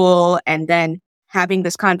to school, and then having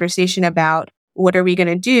this conversation about what are we going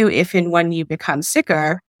to do if and when you become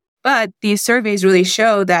sicker. But these surveys really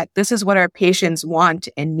show that this is what our patients want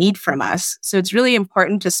and need from us. So it's really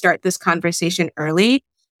important to start this conversation early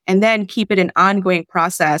and then keep it an ongoing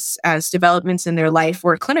process as developments in their life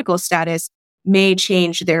or clinical status may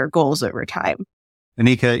change their goals over time.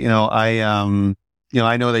 Anika,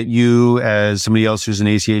 I know that you, as somebody else who's an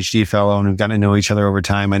ACHD fellow and have gotten to know each other over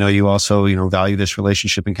time, I know you also, value this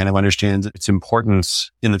relationship and kind of understand its importance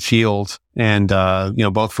in the field and,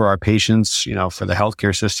 both for our patients, for the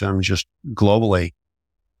healthcare system, just globally.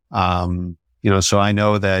 So I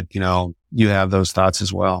know that, you have those thoughts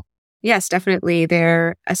as well. Yes, definitely.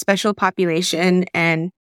 They're a special population, and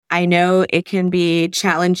I know it can be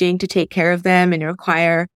challenging to take care of them and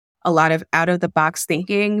require a lot of out-of-the-box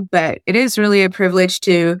thinking, but it is really a privilege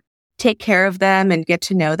to take care of them and get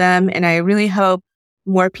to know them. And I really hope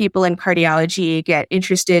more people in cardiology get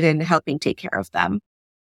interested in helping take care of them.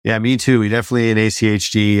 Yeah, me too. We definitely an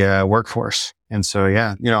ACHD workforce. And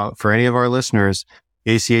so, for any of our listeners,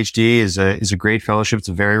 ACHD is a great fellowship. It's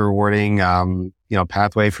a very rewarding,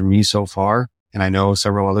 pathway for me so far. And I know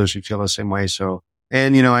several others who feel the same way. So,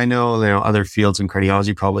 and, I know, other fields in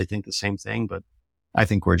cardiology probably think the same thing, but I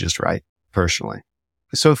think we're just right personally.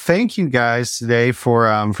 So thank you guys today for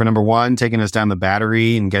number one, taking us down the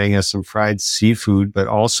battery and getting us some fried seafood, but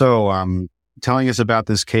also, telling us about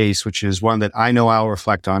this case, which is one that I know I'll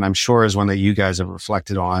reflect on. I'm sure is one that you guys have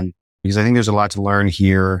reflected on, because I think there's a lot to learn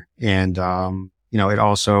here. And, it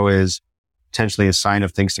also is potentially a sign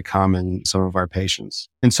of things to come in some of our patients.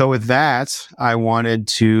 And so with that, I wanted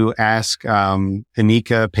to ask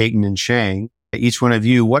Anika, Peyton, and Sheng, each one of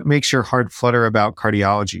you, what makes your heart flutter about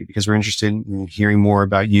cardiology? Because we're interested in hearing more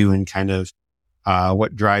about you and kind of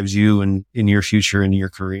what drives you in your future and your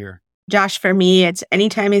career. Josh, for me, it's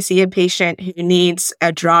anytime I see a patient who needs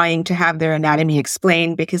a drawing to have their anatomy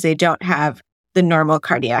explained because they don't have the normal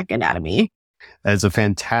cardiac anatomy. That is a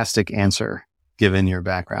fantastic answer, given your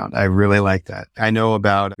background. I really like that. I know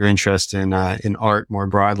about your interest in art more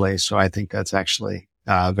broadly, so I think that's actually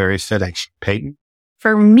very fitting. Peyton?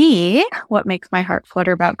 For me, what makes my heart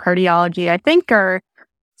flutter about cardiology, I think, are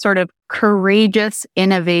sort of courageous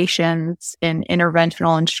innovations in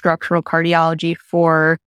interventional and structural cardiology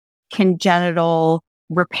for congenital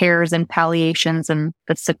repairs and palliations and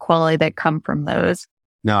the sequelae that come from those.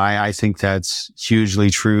 No, I think that's hugely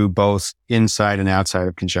true, both inside and outside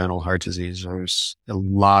of congenital heart disease. There's a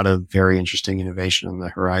lot of very interesting innovation on the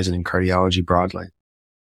horizon in cardiology broadly.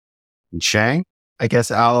 And Sheng? I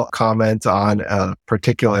guess I'll comment on a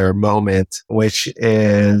particular moment, which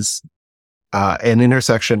is an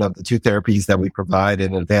intersection of the two therapies that we provide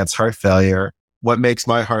in advanced heart failure. What makes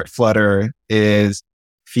my heart flutter is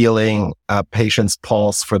feeling a patient's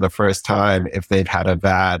pulse for the first time if they've had a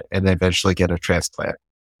VAD and they eventually get a transplant.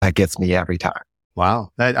 That gets me every time.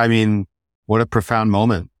 Wow. What a profound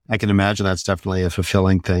moment. I can imagine that's definitely a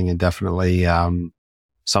fulfilling thing and definitely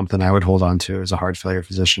something I would hold on to as a heart failure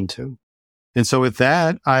physician too. And so with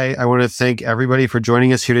that, I want to thank everybody for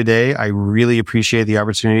joining us here today. I really appreciate the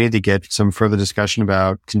opportunity to get some further discussion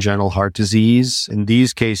about congenital heart disease in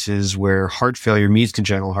these cases where heart failure meets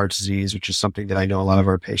congenital heart disease, which is something that I know a lot of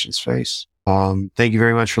our patients face. Thank you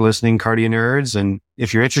very much for listening, Cardio Nerds. And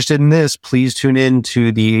if you're interested in this, please tune in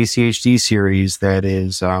to the ACHD series that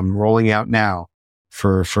is rolling out now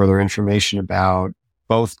for further information about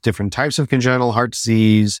both different types of congenital heart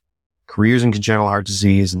disease, careers in congenital heart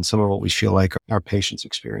disease, and some of what we feel like our patients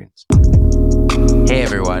experience. Hey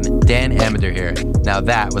everyone, Dan Amader here. Now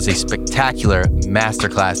that was a spectacular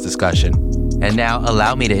masterclass discussion. And now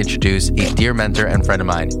allow me to introduce a dear mentor and friend of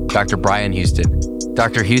mine, Dr. Brian Houston.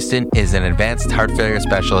 Dr. Houston is an advanced heart failure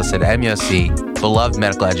specialist at MUSC, beloved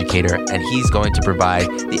medical educator, and he's going to provide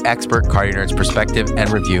the expert Cardio Nerds perspective and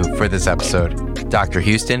review for this episode. Dr.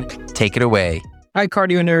 Houston, take it away. Hi,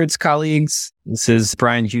 Cardio Nerds colleagues. This is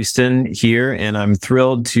Brian Houston here, and I'm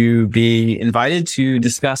thrilled to be invited to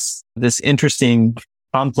discuss this interesting,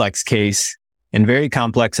 complex case and very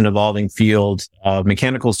complex and evolving field of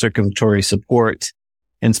mechanical circulatory support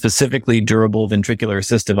and specifically durable ventricular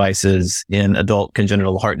assist devices in adult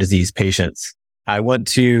congenital heart disease patients. I want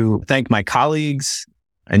to thank my colleagues,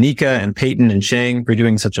 Anika and Peyton and Sheng, for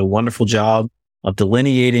doing such a wonderful job of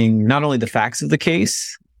delineating not only the facts of the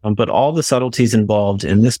case, but all the subtleties involved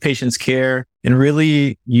in this patient's care and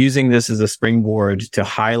really using this as a springboard to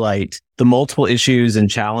highlight the multiple issues and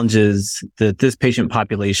challenges that this patient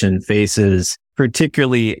population faces,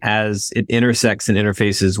 particularly as it intersects and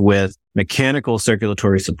interfaces with mechanical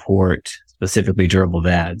circulatory support, specifically durable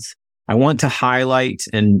VADs. I want to highlight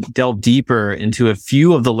and delve deeper into a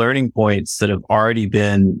few of the learning points that have already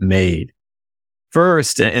been made.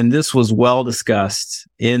 First, and this was well discussed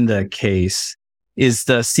in the case, is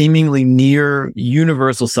the seemingly near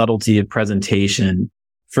universal subtlety of presentation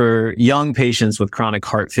for young patients with chronic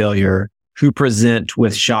heart failure who present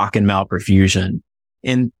with shock and malperfusion.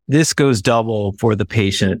 And this goes double for the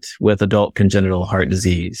patient with adult congenital heart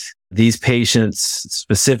disease. These patients,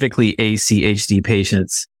 specifically ACHD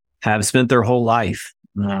patients, have spent their whole life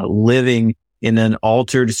living in an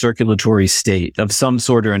altered circulatory state of some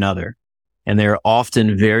sort or another. And they're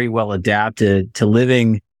often very well adapted to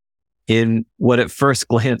living in what at first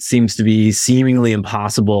glance seems to be seemingly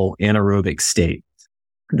impossible anaerobic state.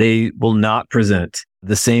 They will not present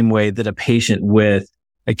the same way that a patient with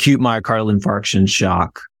acute myocardial infarction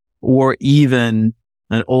shock, or even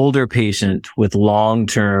an older patient with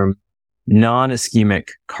long-term non-ischemic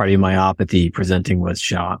cardiomyopathy presenting with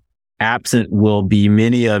shock. Absent will be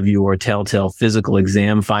many of your telltale physical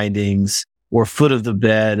exam findings or foot of the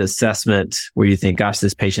bed assessment where you think, gosh,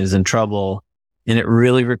 this patient is in trouble. And it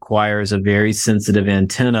really requires a very sensitive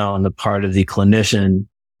antenna on the part of the clinician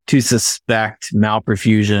to suspect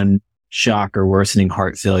malperfusion shock or worsening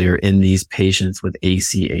heart failure in these patients with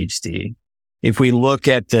ACHD. If we look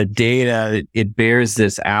at the data, it bears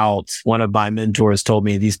this out. One of my mentors told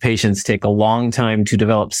me these patients take a long time to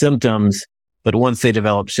develop symptoms, but once they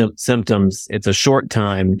develop symptoms, it's a short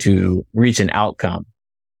time to reach an outcome.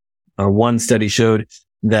 One study showed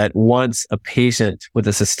that once a patient with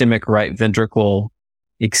a systemic right ventricle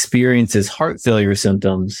experiences heart failure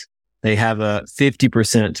symptoms, they have a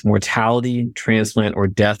 50% mortality, transplant, or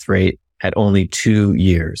death rate at only 2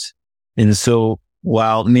 years. And so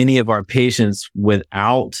while many of our patients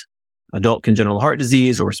without adult congenital heart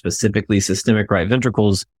disease or specifically systemic right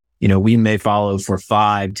ventricles, we may follow for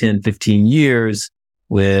 5, 10, 15 years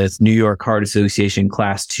with New York Heart Association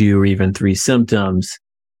class 2 or even 3 symptoms,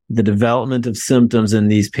 the development of symptoms in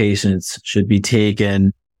these patients should be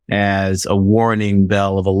taken as a warning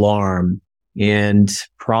bell of alarm and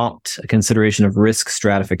prompt a consideration of risk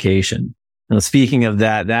stratification. Now, speaking of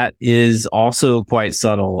that, that is also quite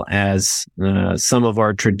subtle, as some of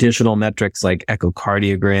our traditional metrics like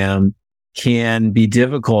echocardiogram can be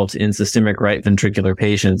difficult in systemic right ventricular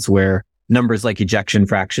patients, where numbers like ejection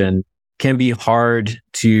fraction can be hard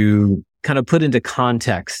to kind of put into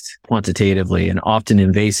context quantitatively, and often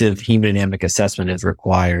invasive hemodynamic assessment is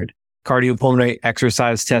required. Cardiopulmonary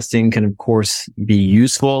exercise testing can, of course, be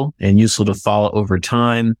useful to follow over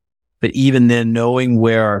time. But even then, knowing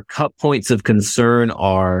where our cut points of concern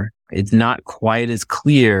are, it's not quite as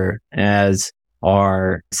clear as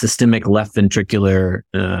our systemic left ventricular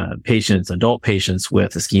patients, adult patients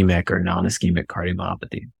with ischemic or non-ischemic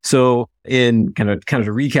cardiomyopathy. So in kind of to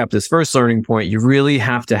recap this first learning point, you really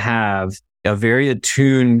have to have a very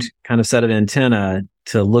attuned kind of set of antenna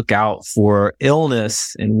to look out for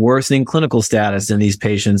illness and worsening clinical status in these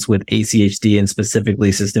patients with ACHD and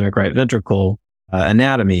specifically systemic right ventricle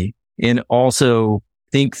anatomy. And also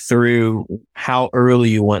think through how early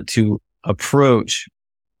you want to approach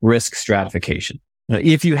risk stratification. Now,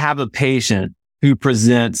 if you have a patient who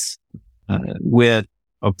presents with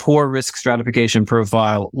a poor risk stratification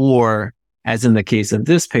profile, or as in the case of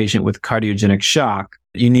this patient with cardiogenic shock,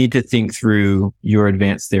 you need to think through your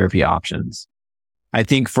advanced therapy options. I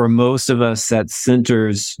think for most of us at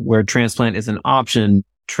centers where transplant is an option,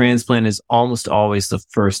 transplant is almost always the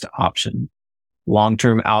first option.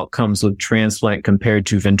 Long-term outcomes with transplant compared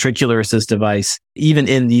to ventricular assist device, even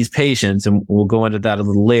in these patients, and we'll go into that a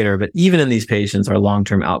little later, but even in these patients, our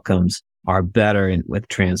long-term outcomes are better with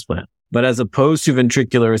transplant. But as opposed to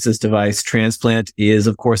ventricular assist device, transplant is,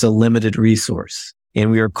 of course, a limited resource. And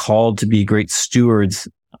we are called to be great stewards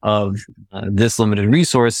of this limited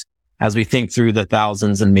resource as we think through the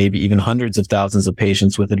thousands and maybe even hundreds of thousands of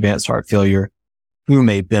patients with advanced heart failure who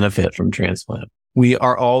may benefit from transplant. We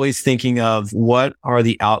are always thinking of what are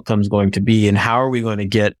the outcomes going to be and how are we going to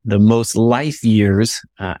get the most life years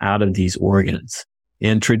out of these organs.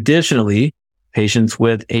 And traditionally, patients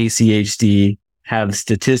with ACHD have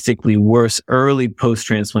statistically worse early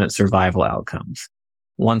post-transplant survival outcomes.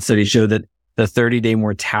 One study showed that the 30-day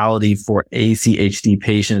mortality for ACHD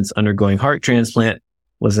patients undergoing heart transplant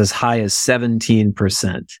was as high as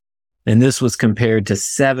 17%. And this was compared to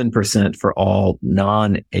 7% for all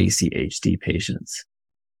non-ACHD patients.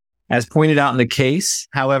 As pointed out in the case,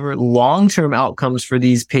 however, long-term outcomes for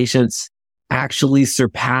these patients actually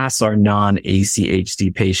surpass our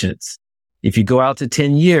non-ACHD patients. If you go out to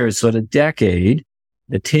 10 years, so at a decade,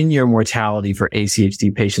 the 10-year mortality for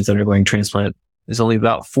ACHD patients undergoing transplant is only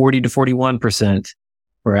about 40 to 41%,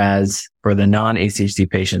 whereas for the non-ACHD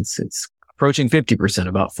patients, it's approaching 50%,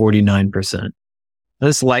 about 49%.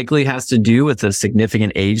 This likely has to do with a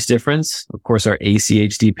significant age difference. Of course, our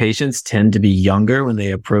ACHD patients tend to be younger when they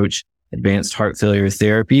approach advanced heart failure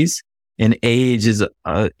therapies, and age is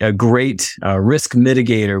a great risk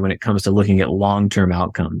mitigator when it comes to looking at long-term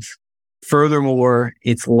outcomes. Furthermore,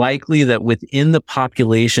 it's likely that within the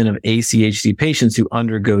population of ACHD patients who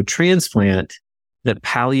undergo transplant, that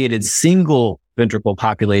palliated single ventricle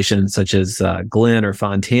populations, such as Glenn or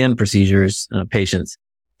Fontan procedures patients,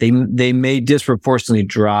 they may disproportionately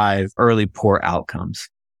drive early poor outcomes.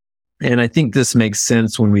 And I think this makes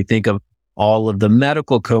sense when we think of all of the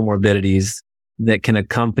medical comorbidities that can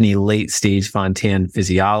accompany late-stage Fontan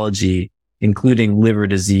physiology, including liver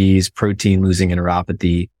disease, protein-losing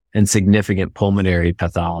enteropathy, and significant pulmonary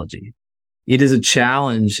pathology. It is a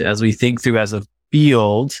challenge as we think through as a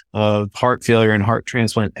field of heart failure and heart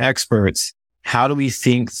transplant experts. How do we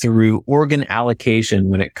think through organ allocation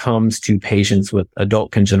when it comes to patients with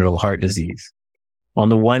adult congenital heart disease? On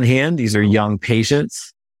the one hand, these are young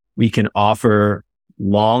patients. We can offer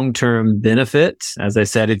long-term benefit. As I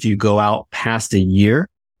said, if you go out past a year,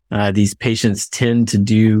 these patients tend to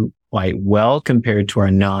do quite well compared to our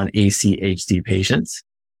non-ACHD patients.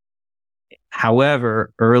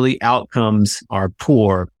 However, early outcomes are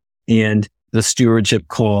poor, and the stewardship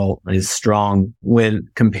call is strong when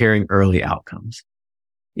comparing early outcomes.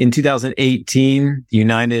 In 2018, the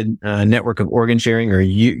United Network of Organ Sharing, or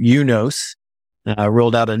UNOS,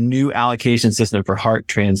 rolled out a new allocation system for heart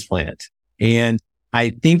transplant. And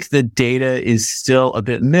I think the data is still a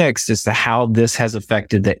bit mixed as to how this has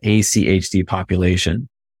affected the ACHD population.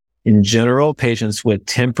 In general, patients with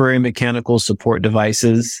temporary mechanical support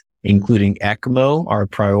devices, including ECMO, are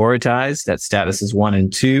prioritized at statuses 1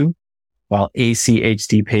 and 2, while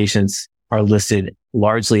ACHD patients are listed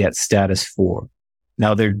largely at status 4.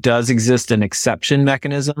 Now, there does exist an exception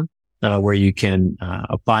mechanism where you can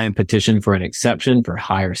apply and petition for an exception for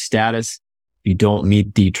higher status if you don't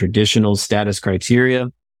meet the traditional status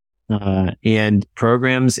criteria. And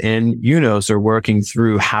programs and UNOS are working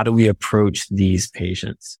through how do we approach these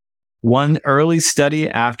patients. One early study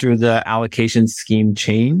after the allocation scheme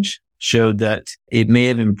change showed that it may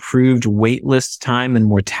have improved waitlist time and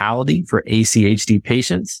mortality for ACHD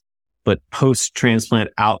patients, but post-transplant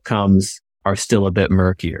outcomes are still a bit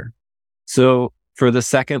murkier. So for the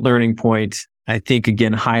second learning point, I think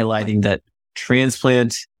again highlighting that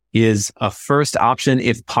transplant is a first option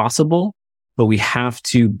if possible, but we have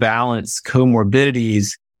to balance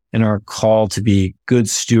comorbidities in our call to be good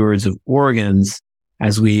stewards of organs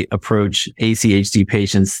as we approach ACHD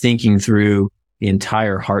patients thinking through the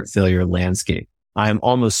entire heart failure landscape. I'm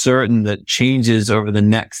almost certain that changes over the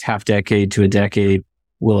next half decade to a decade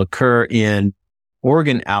will occur in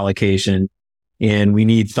organ allocation, and we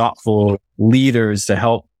need thoughtful leaders to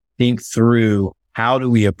help think through how do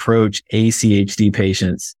we approach ACHD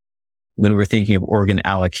patients when we're thinking of organ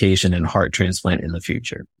allocation and heart transplant in the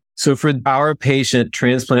future. So for our patient,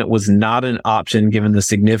 transplant was not an option given the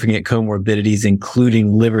significant comorbidities,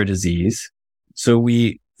 including liver disease. So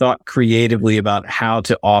we thought creatively about how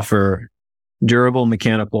to offer durable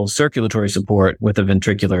mechanical circulatory support with a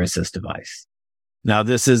ventricular assist device. Now,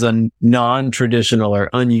 this is a non-traditional or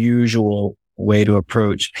unusual way to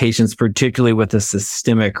approach patients, particularly with a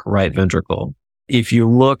systemic right ventricle. If you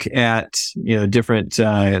look at, different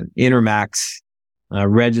Intermax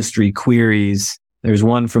registry queries, there's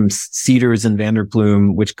one from Cedars and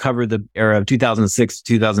Vanderplume, which covered the era of 2006 to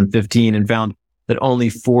 2015 and found that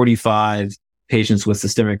only 45 patients with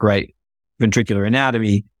systemic right ventricular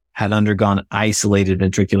anatomy had undergone isolated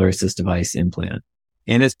ventricular assist device implant.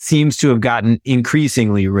 And it seems to have gotten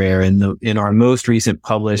increasingly rare in our most recent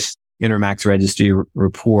published Intermax registry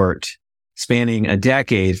report, spanning a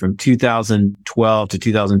decade from 2012 to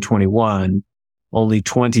 2021, only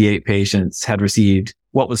 28 patients had received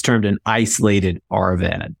what was termed an isolated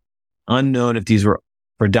RVAD. Unknown if these were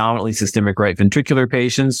predominantly systemic right ventricular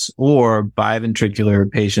patients or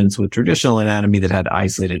biventricular patients with traditional anatomy that had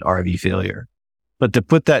isolated RV failure. But to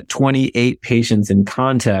put that 28 patients in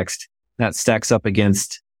context, that stacks up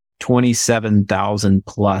against 27,000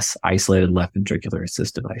 plus isolated left ventricular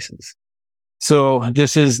assist devices. So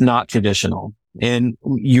this is not traditional. And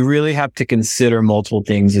you really have to consider multiple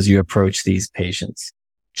things as you approach these patients.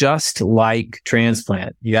 Just like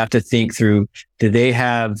transplant, you have to think through, do they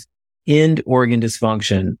have end organ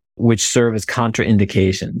dysfunction, which serve as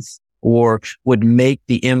contraindications, or would make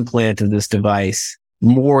the implant of this device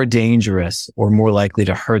more dangerous or more likely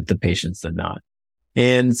to hurt the patients than not?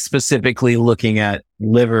 And specifically looking at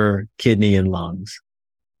liver, kidney, and lungs.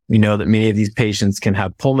 We know that many of these patients can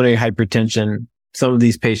have pulmonary hypertension. Some of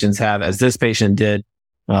these patients have, as this patient did,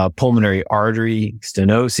 pulmonary artery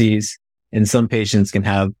stenoses, and some patients can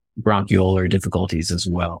have bronchiolar difficulties as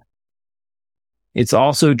well. It's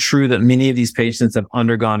also true that many of these patients have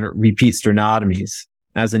undergone repeat sternotomies.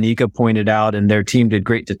 As Anika pointed out, and their team did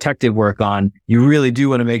great detective work on, you really do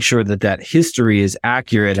want to make sure that that history is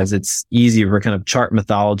accurate, as it's easy for kind of chart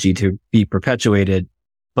mythology to be perpetuated.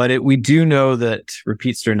 But we do know that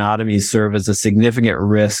repeat sternotomies serve as a significant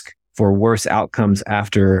risk for worse outcomes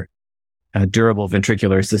after a durable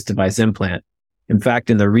ventricular assist device implant. In fact,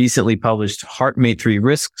 in the recently published Heartmate 3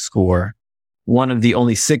 risk score, one of the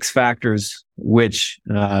only 6 factors which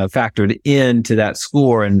factored into that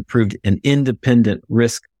score and proved an independent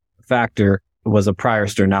risk factor was a prior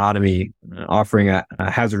sternotomy, offering a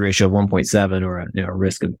hazard ratio of 1.7 or a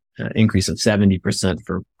risk of increase of 70%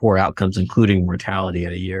 for poor outcomes, including mortality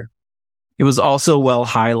at a year. It was also well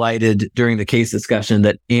highlighted during the case discussion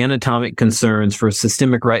that anatomic concerns for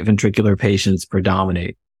systemic right ventricular patients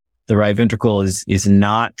predominate. The right ventricle is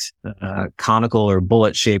not conical or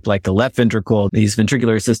bullet shaped like the left ventricle. These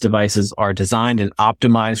ventricular assist devices are designed and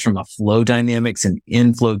optimized from a flow dynamics and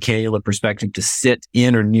inflow cannula perspective to sit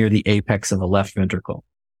in or near the apex of the left ventricle.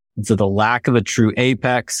 And so the lack of a true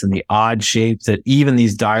apex and the odd shapes that even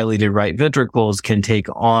these dilated right ventricles can take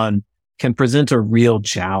on can present a real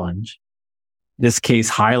challenge. This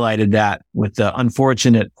case highlighted that with the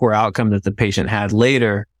unfortunate poor outcome that the patient had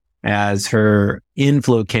later, as her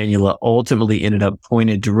inflow cannula ultimately ended up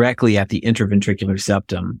pointed directly at the interventricular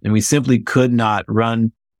septum. And we simply could not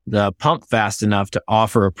run the pump fast enough to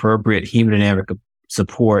offer appropriate hemodynamic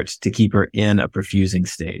support to keep her in a perfusing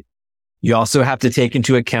state. You also have to take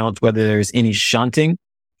into account whether there's any shunting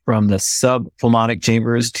from the subpulmonic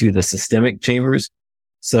chambers to the systemic chambers,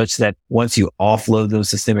 such that once you offload those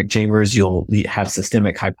systemic chambers, you'll have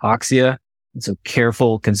systemic hypoxia. And so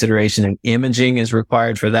careful consideration and imaging is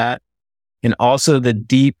required for that. And also the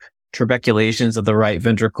deep trabeculations of the right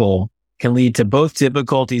ventricle can lead to both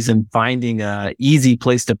difficulties in finding an easy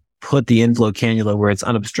place to put the inflow cannula where it's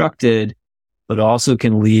unobstructed, but also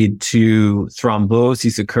can lead to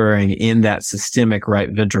thrombosis occurring in that systemic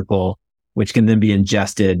right ventricle, which can then be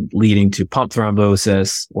ingested, leading to pump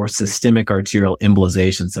thrombosis or systemic arterial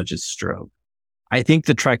embolization, such as stroke. I think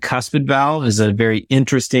the tricuspid valve is a very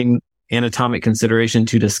interesting anatomic consideration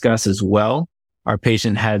to discuss as well. Our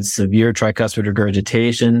patient had severe tricuspid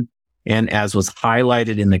regurgitation, and as was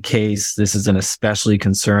highlighted in the case, this is an especially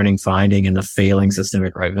concerning finding in the failing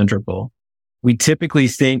systemic right ventricle. We typically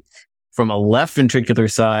think from a left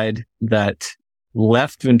ventricular side that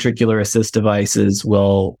left ventricular assist devices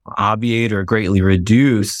will obviate or greatly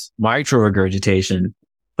reduce mitral regurgitation,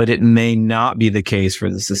 but it may not be the case for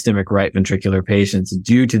the systemic right ventricular patients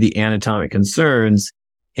due to the anatomic concerns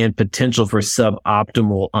and potential for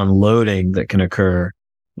suboptimal unloading that can occur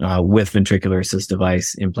with ventricular assist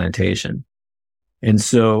device implantation. And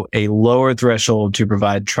so a lower threshold to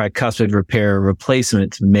provide tricuspid repair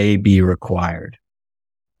replacement may be required.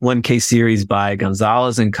 One case series by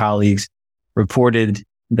Gonzalez and colleagues reported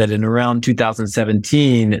that in around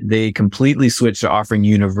 2017, they completely switched to offering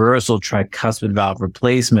universal tricuspid valve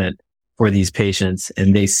replacement for these patients,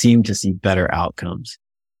 and they seem to see better outcomes.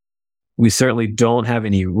 We certainly don't have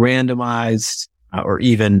any randomized or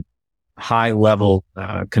even high-level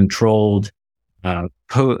controlled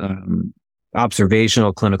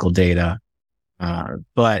observational clinical data.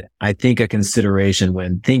 But I think a consideration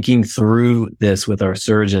when thinking through this with our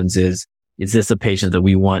surgeons is this a patient that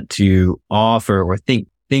we want to offer or think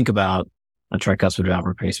about a tricuspid valve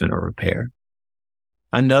replacement or repair?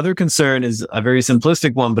 Another concern is a very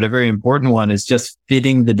simplistic one, but a very important one, is just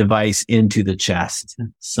fitting the device into the chest.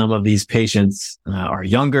 Some of these patients are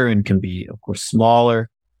younger and can be, of course, smaller.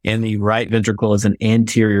 And the right ventricle is an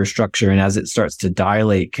anterior structure, and as it starts to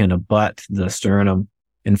dilate, can abut the sternum.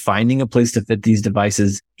 And finding a place to fit these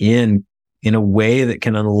devices in a way that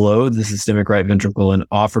can unload the systemic right ventricle and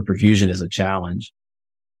offer perfusion is a challenge.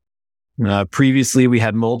 Previously, we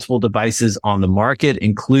had multiple devices on the market,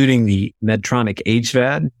 including the Medtronic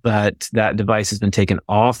HVAD, but that device has been taken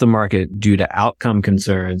off the market due to outcome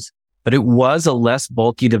concerns. But it was a less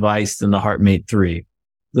bulky device than the Heartmate 3.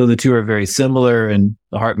 Though the two are very similar and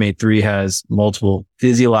the Heartmate 3 has multiple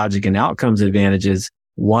physiologic and outcomes advantages,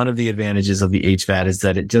 one of the advantages of the HVAD is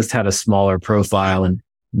that it just had a smaller profile and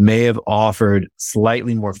may have offered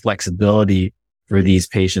slightly more flexibility for these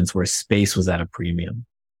patients where space was at a premium.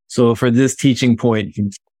 So for this teaching point,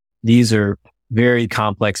 these are very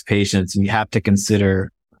complex patients, and you have to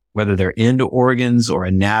consider whether their end organs or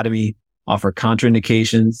anatomy offer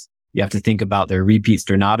contraindications. You have to think about their repeat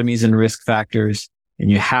sternotomies and risk factors,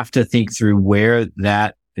 and you have to think through where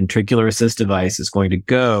that ventricular assist device is going to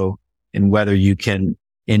go and whether you can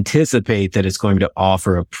anticipate that it's going to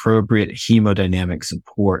offer appropriate hemodynamic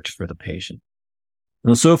support for the patient.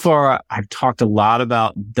 Now, so far, I've talked a lot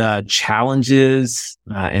about the challenges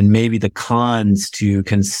and maybe the cons to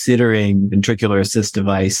considering ventricular assist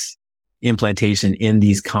device implantation in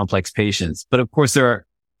these complex patients. But of course, there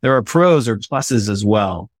are pros or pluses as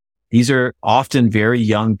well. These are often very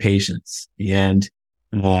young patients, and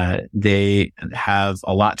they have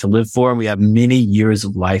a lot to live for, and we have many years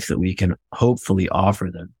of life that we can hopefully offer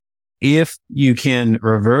them. If you can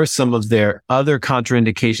reverse some of their other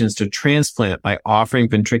contraindications to transplant by offering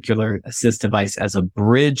ventricular assist device as a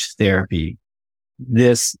bridge therapy,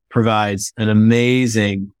 this provides an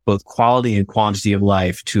amazing both quality and quantity of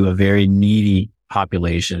life to a very needy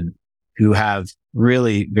population who have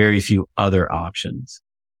really very few other options.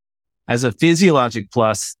 As a physiologic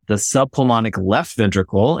plus, the subpulmonic left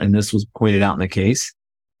ventricle, and this was pointed out in the case,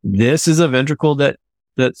 this is a ventricle that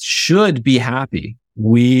should be happy.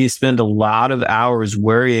 We spend a lot of hours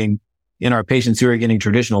worrying in our patients who are getting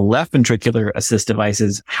traditional left ventricular assist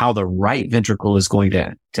devices how the right ventricle is going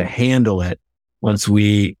to handle it once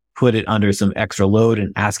we put it under some extra load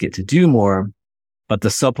and ask it to do more. but the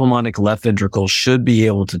subpulmonic left ventricle should be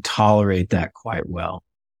able to tolerate that quite well.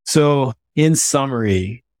 So in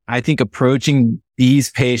summary, I think approaching these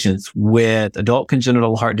patients with adult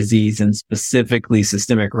congenital heart disease and specifically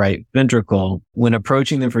systemic right ventricle, when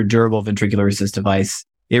approaching them for durable ventricular assist device,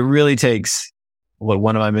 it really takes what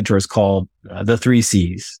one of my mentors called the 3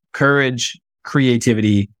 C's: courage,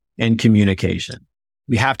 creativity, and communication.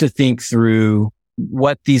 We have to think through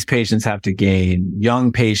what these patients have to gain.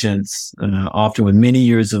 Young patients, often with many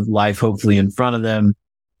years of life, hopefully in front of them,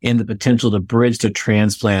 and the potential to bridge to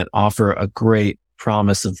transplant offer a great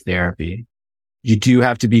promise of therapy. You do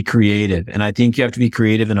have to be creative. And I think you have to be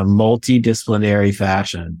creative in a multidisciplinary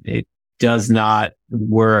fashion. It does not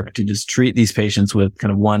work to just treat these patients with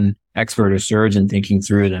kind of one expert or surgeon thinking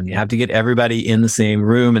through them. You have to get everybody in the same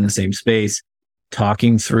room, in the same space,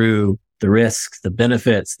 talking through the risks, the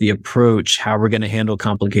benefits, the approach, how we're going to handle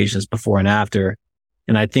complications before and after.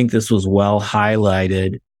 And I think this was well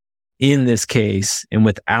highlighted in this case. And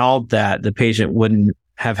without that, the patient wouldn't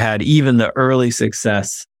have had even the early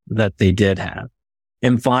success that they did have.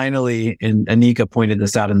 And finally, and Anika pointed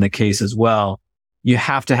this out in the case as well, you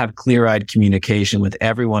have to have clear-eyed communication with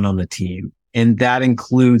everyone on the team. And that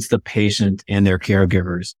includes the patient and their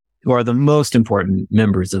caregivers, who are the most important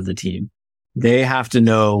members of the team. They have to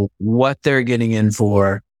know what they're getting in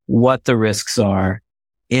for, what the risks are,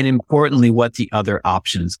 and importantly, what the other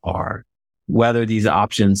options are, whether these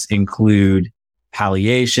options include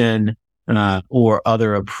palliation or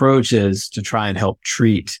other approaches to try and help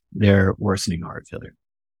treat their worsening heart failure.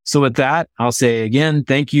 So with that, I'll say again,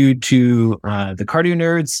 thank you to the Cardio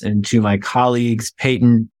Nerds and to my colleagues,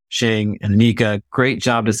 Peyton, Sheng, and Anika. Great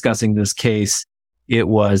job discussing this case. It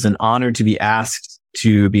was an honor to be asked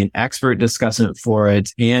to be an expert discussant for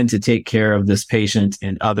it and to take care of this patient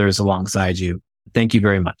and others alongside you. Thank you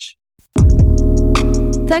very much.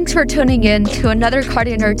 Thanks for tuning in to another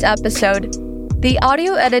Cardio Nerds episode. The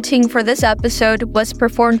audio editing for this episode was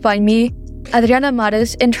performed by me, Adriana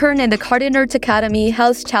Mares, intern in the Cardio Nerds Academy,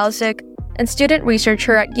 Health Chalsic, and student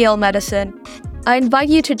researcher at Yale Medicine. I invite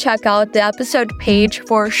you to check out the episode page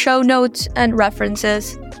for show notes and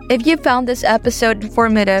references. If you found this episode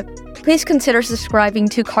informative, please consider subscribing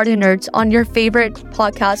to Cardio Nerds on your favorite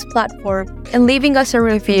podcast platform and leaving us a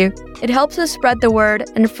review. It helps us spread the word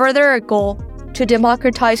and further our goal to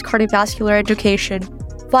democratize cardiovascular education.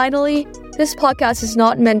 Finally, this podcast is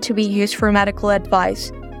not meant to be used for medical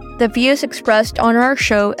advice. The views expressed on our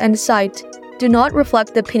show and site do not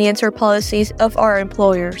reflect the opinions or policies of our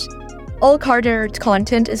employers. All Cardio Nerds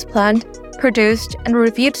content is planned, produced, and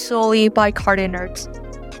reviewed solely by Cardio Nerds.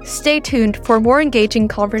 Stay tuned for more engaging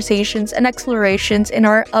conversations and explorations in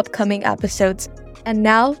our upcoming episodes. And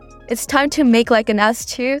now, it's time to make like an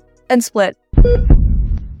S2 and split.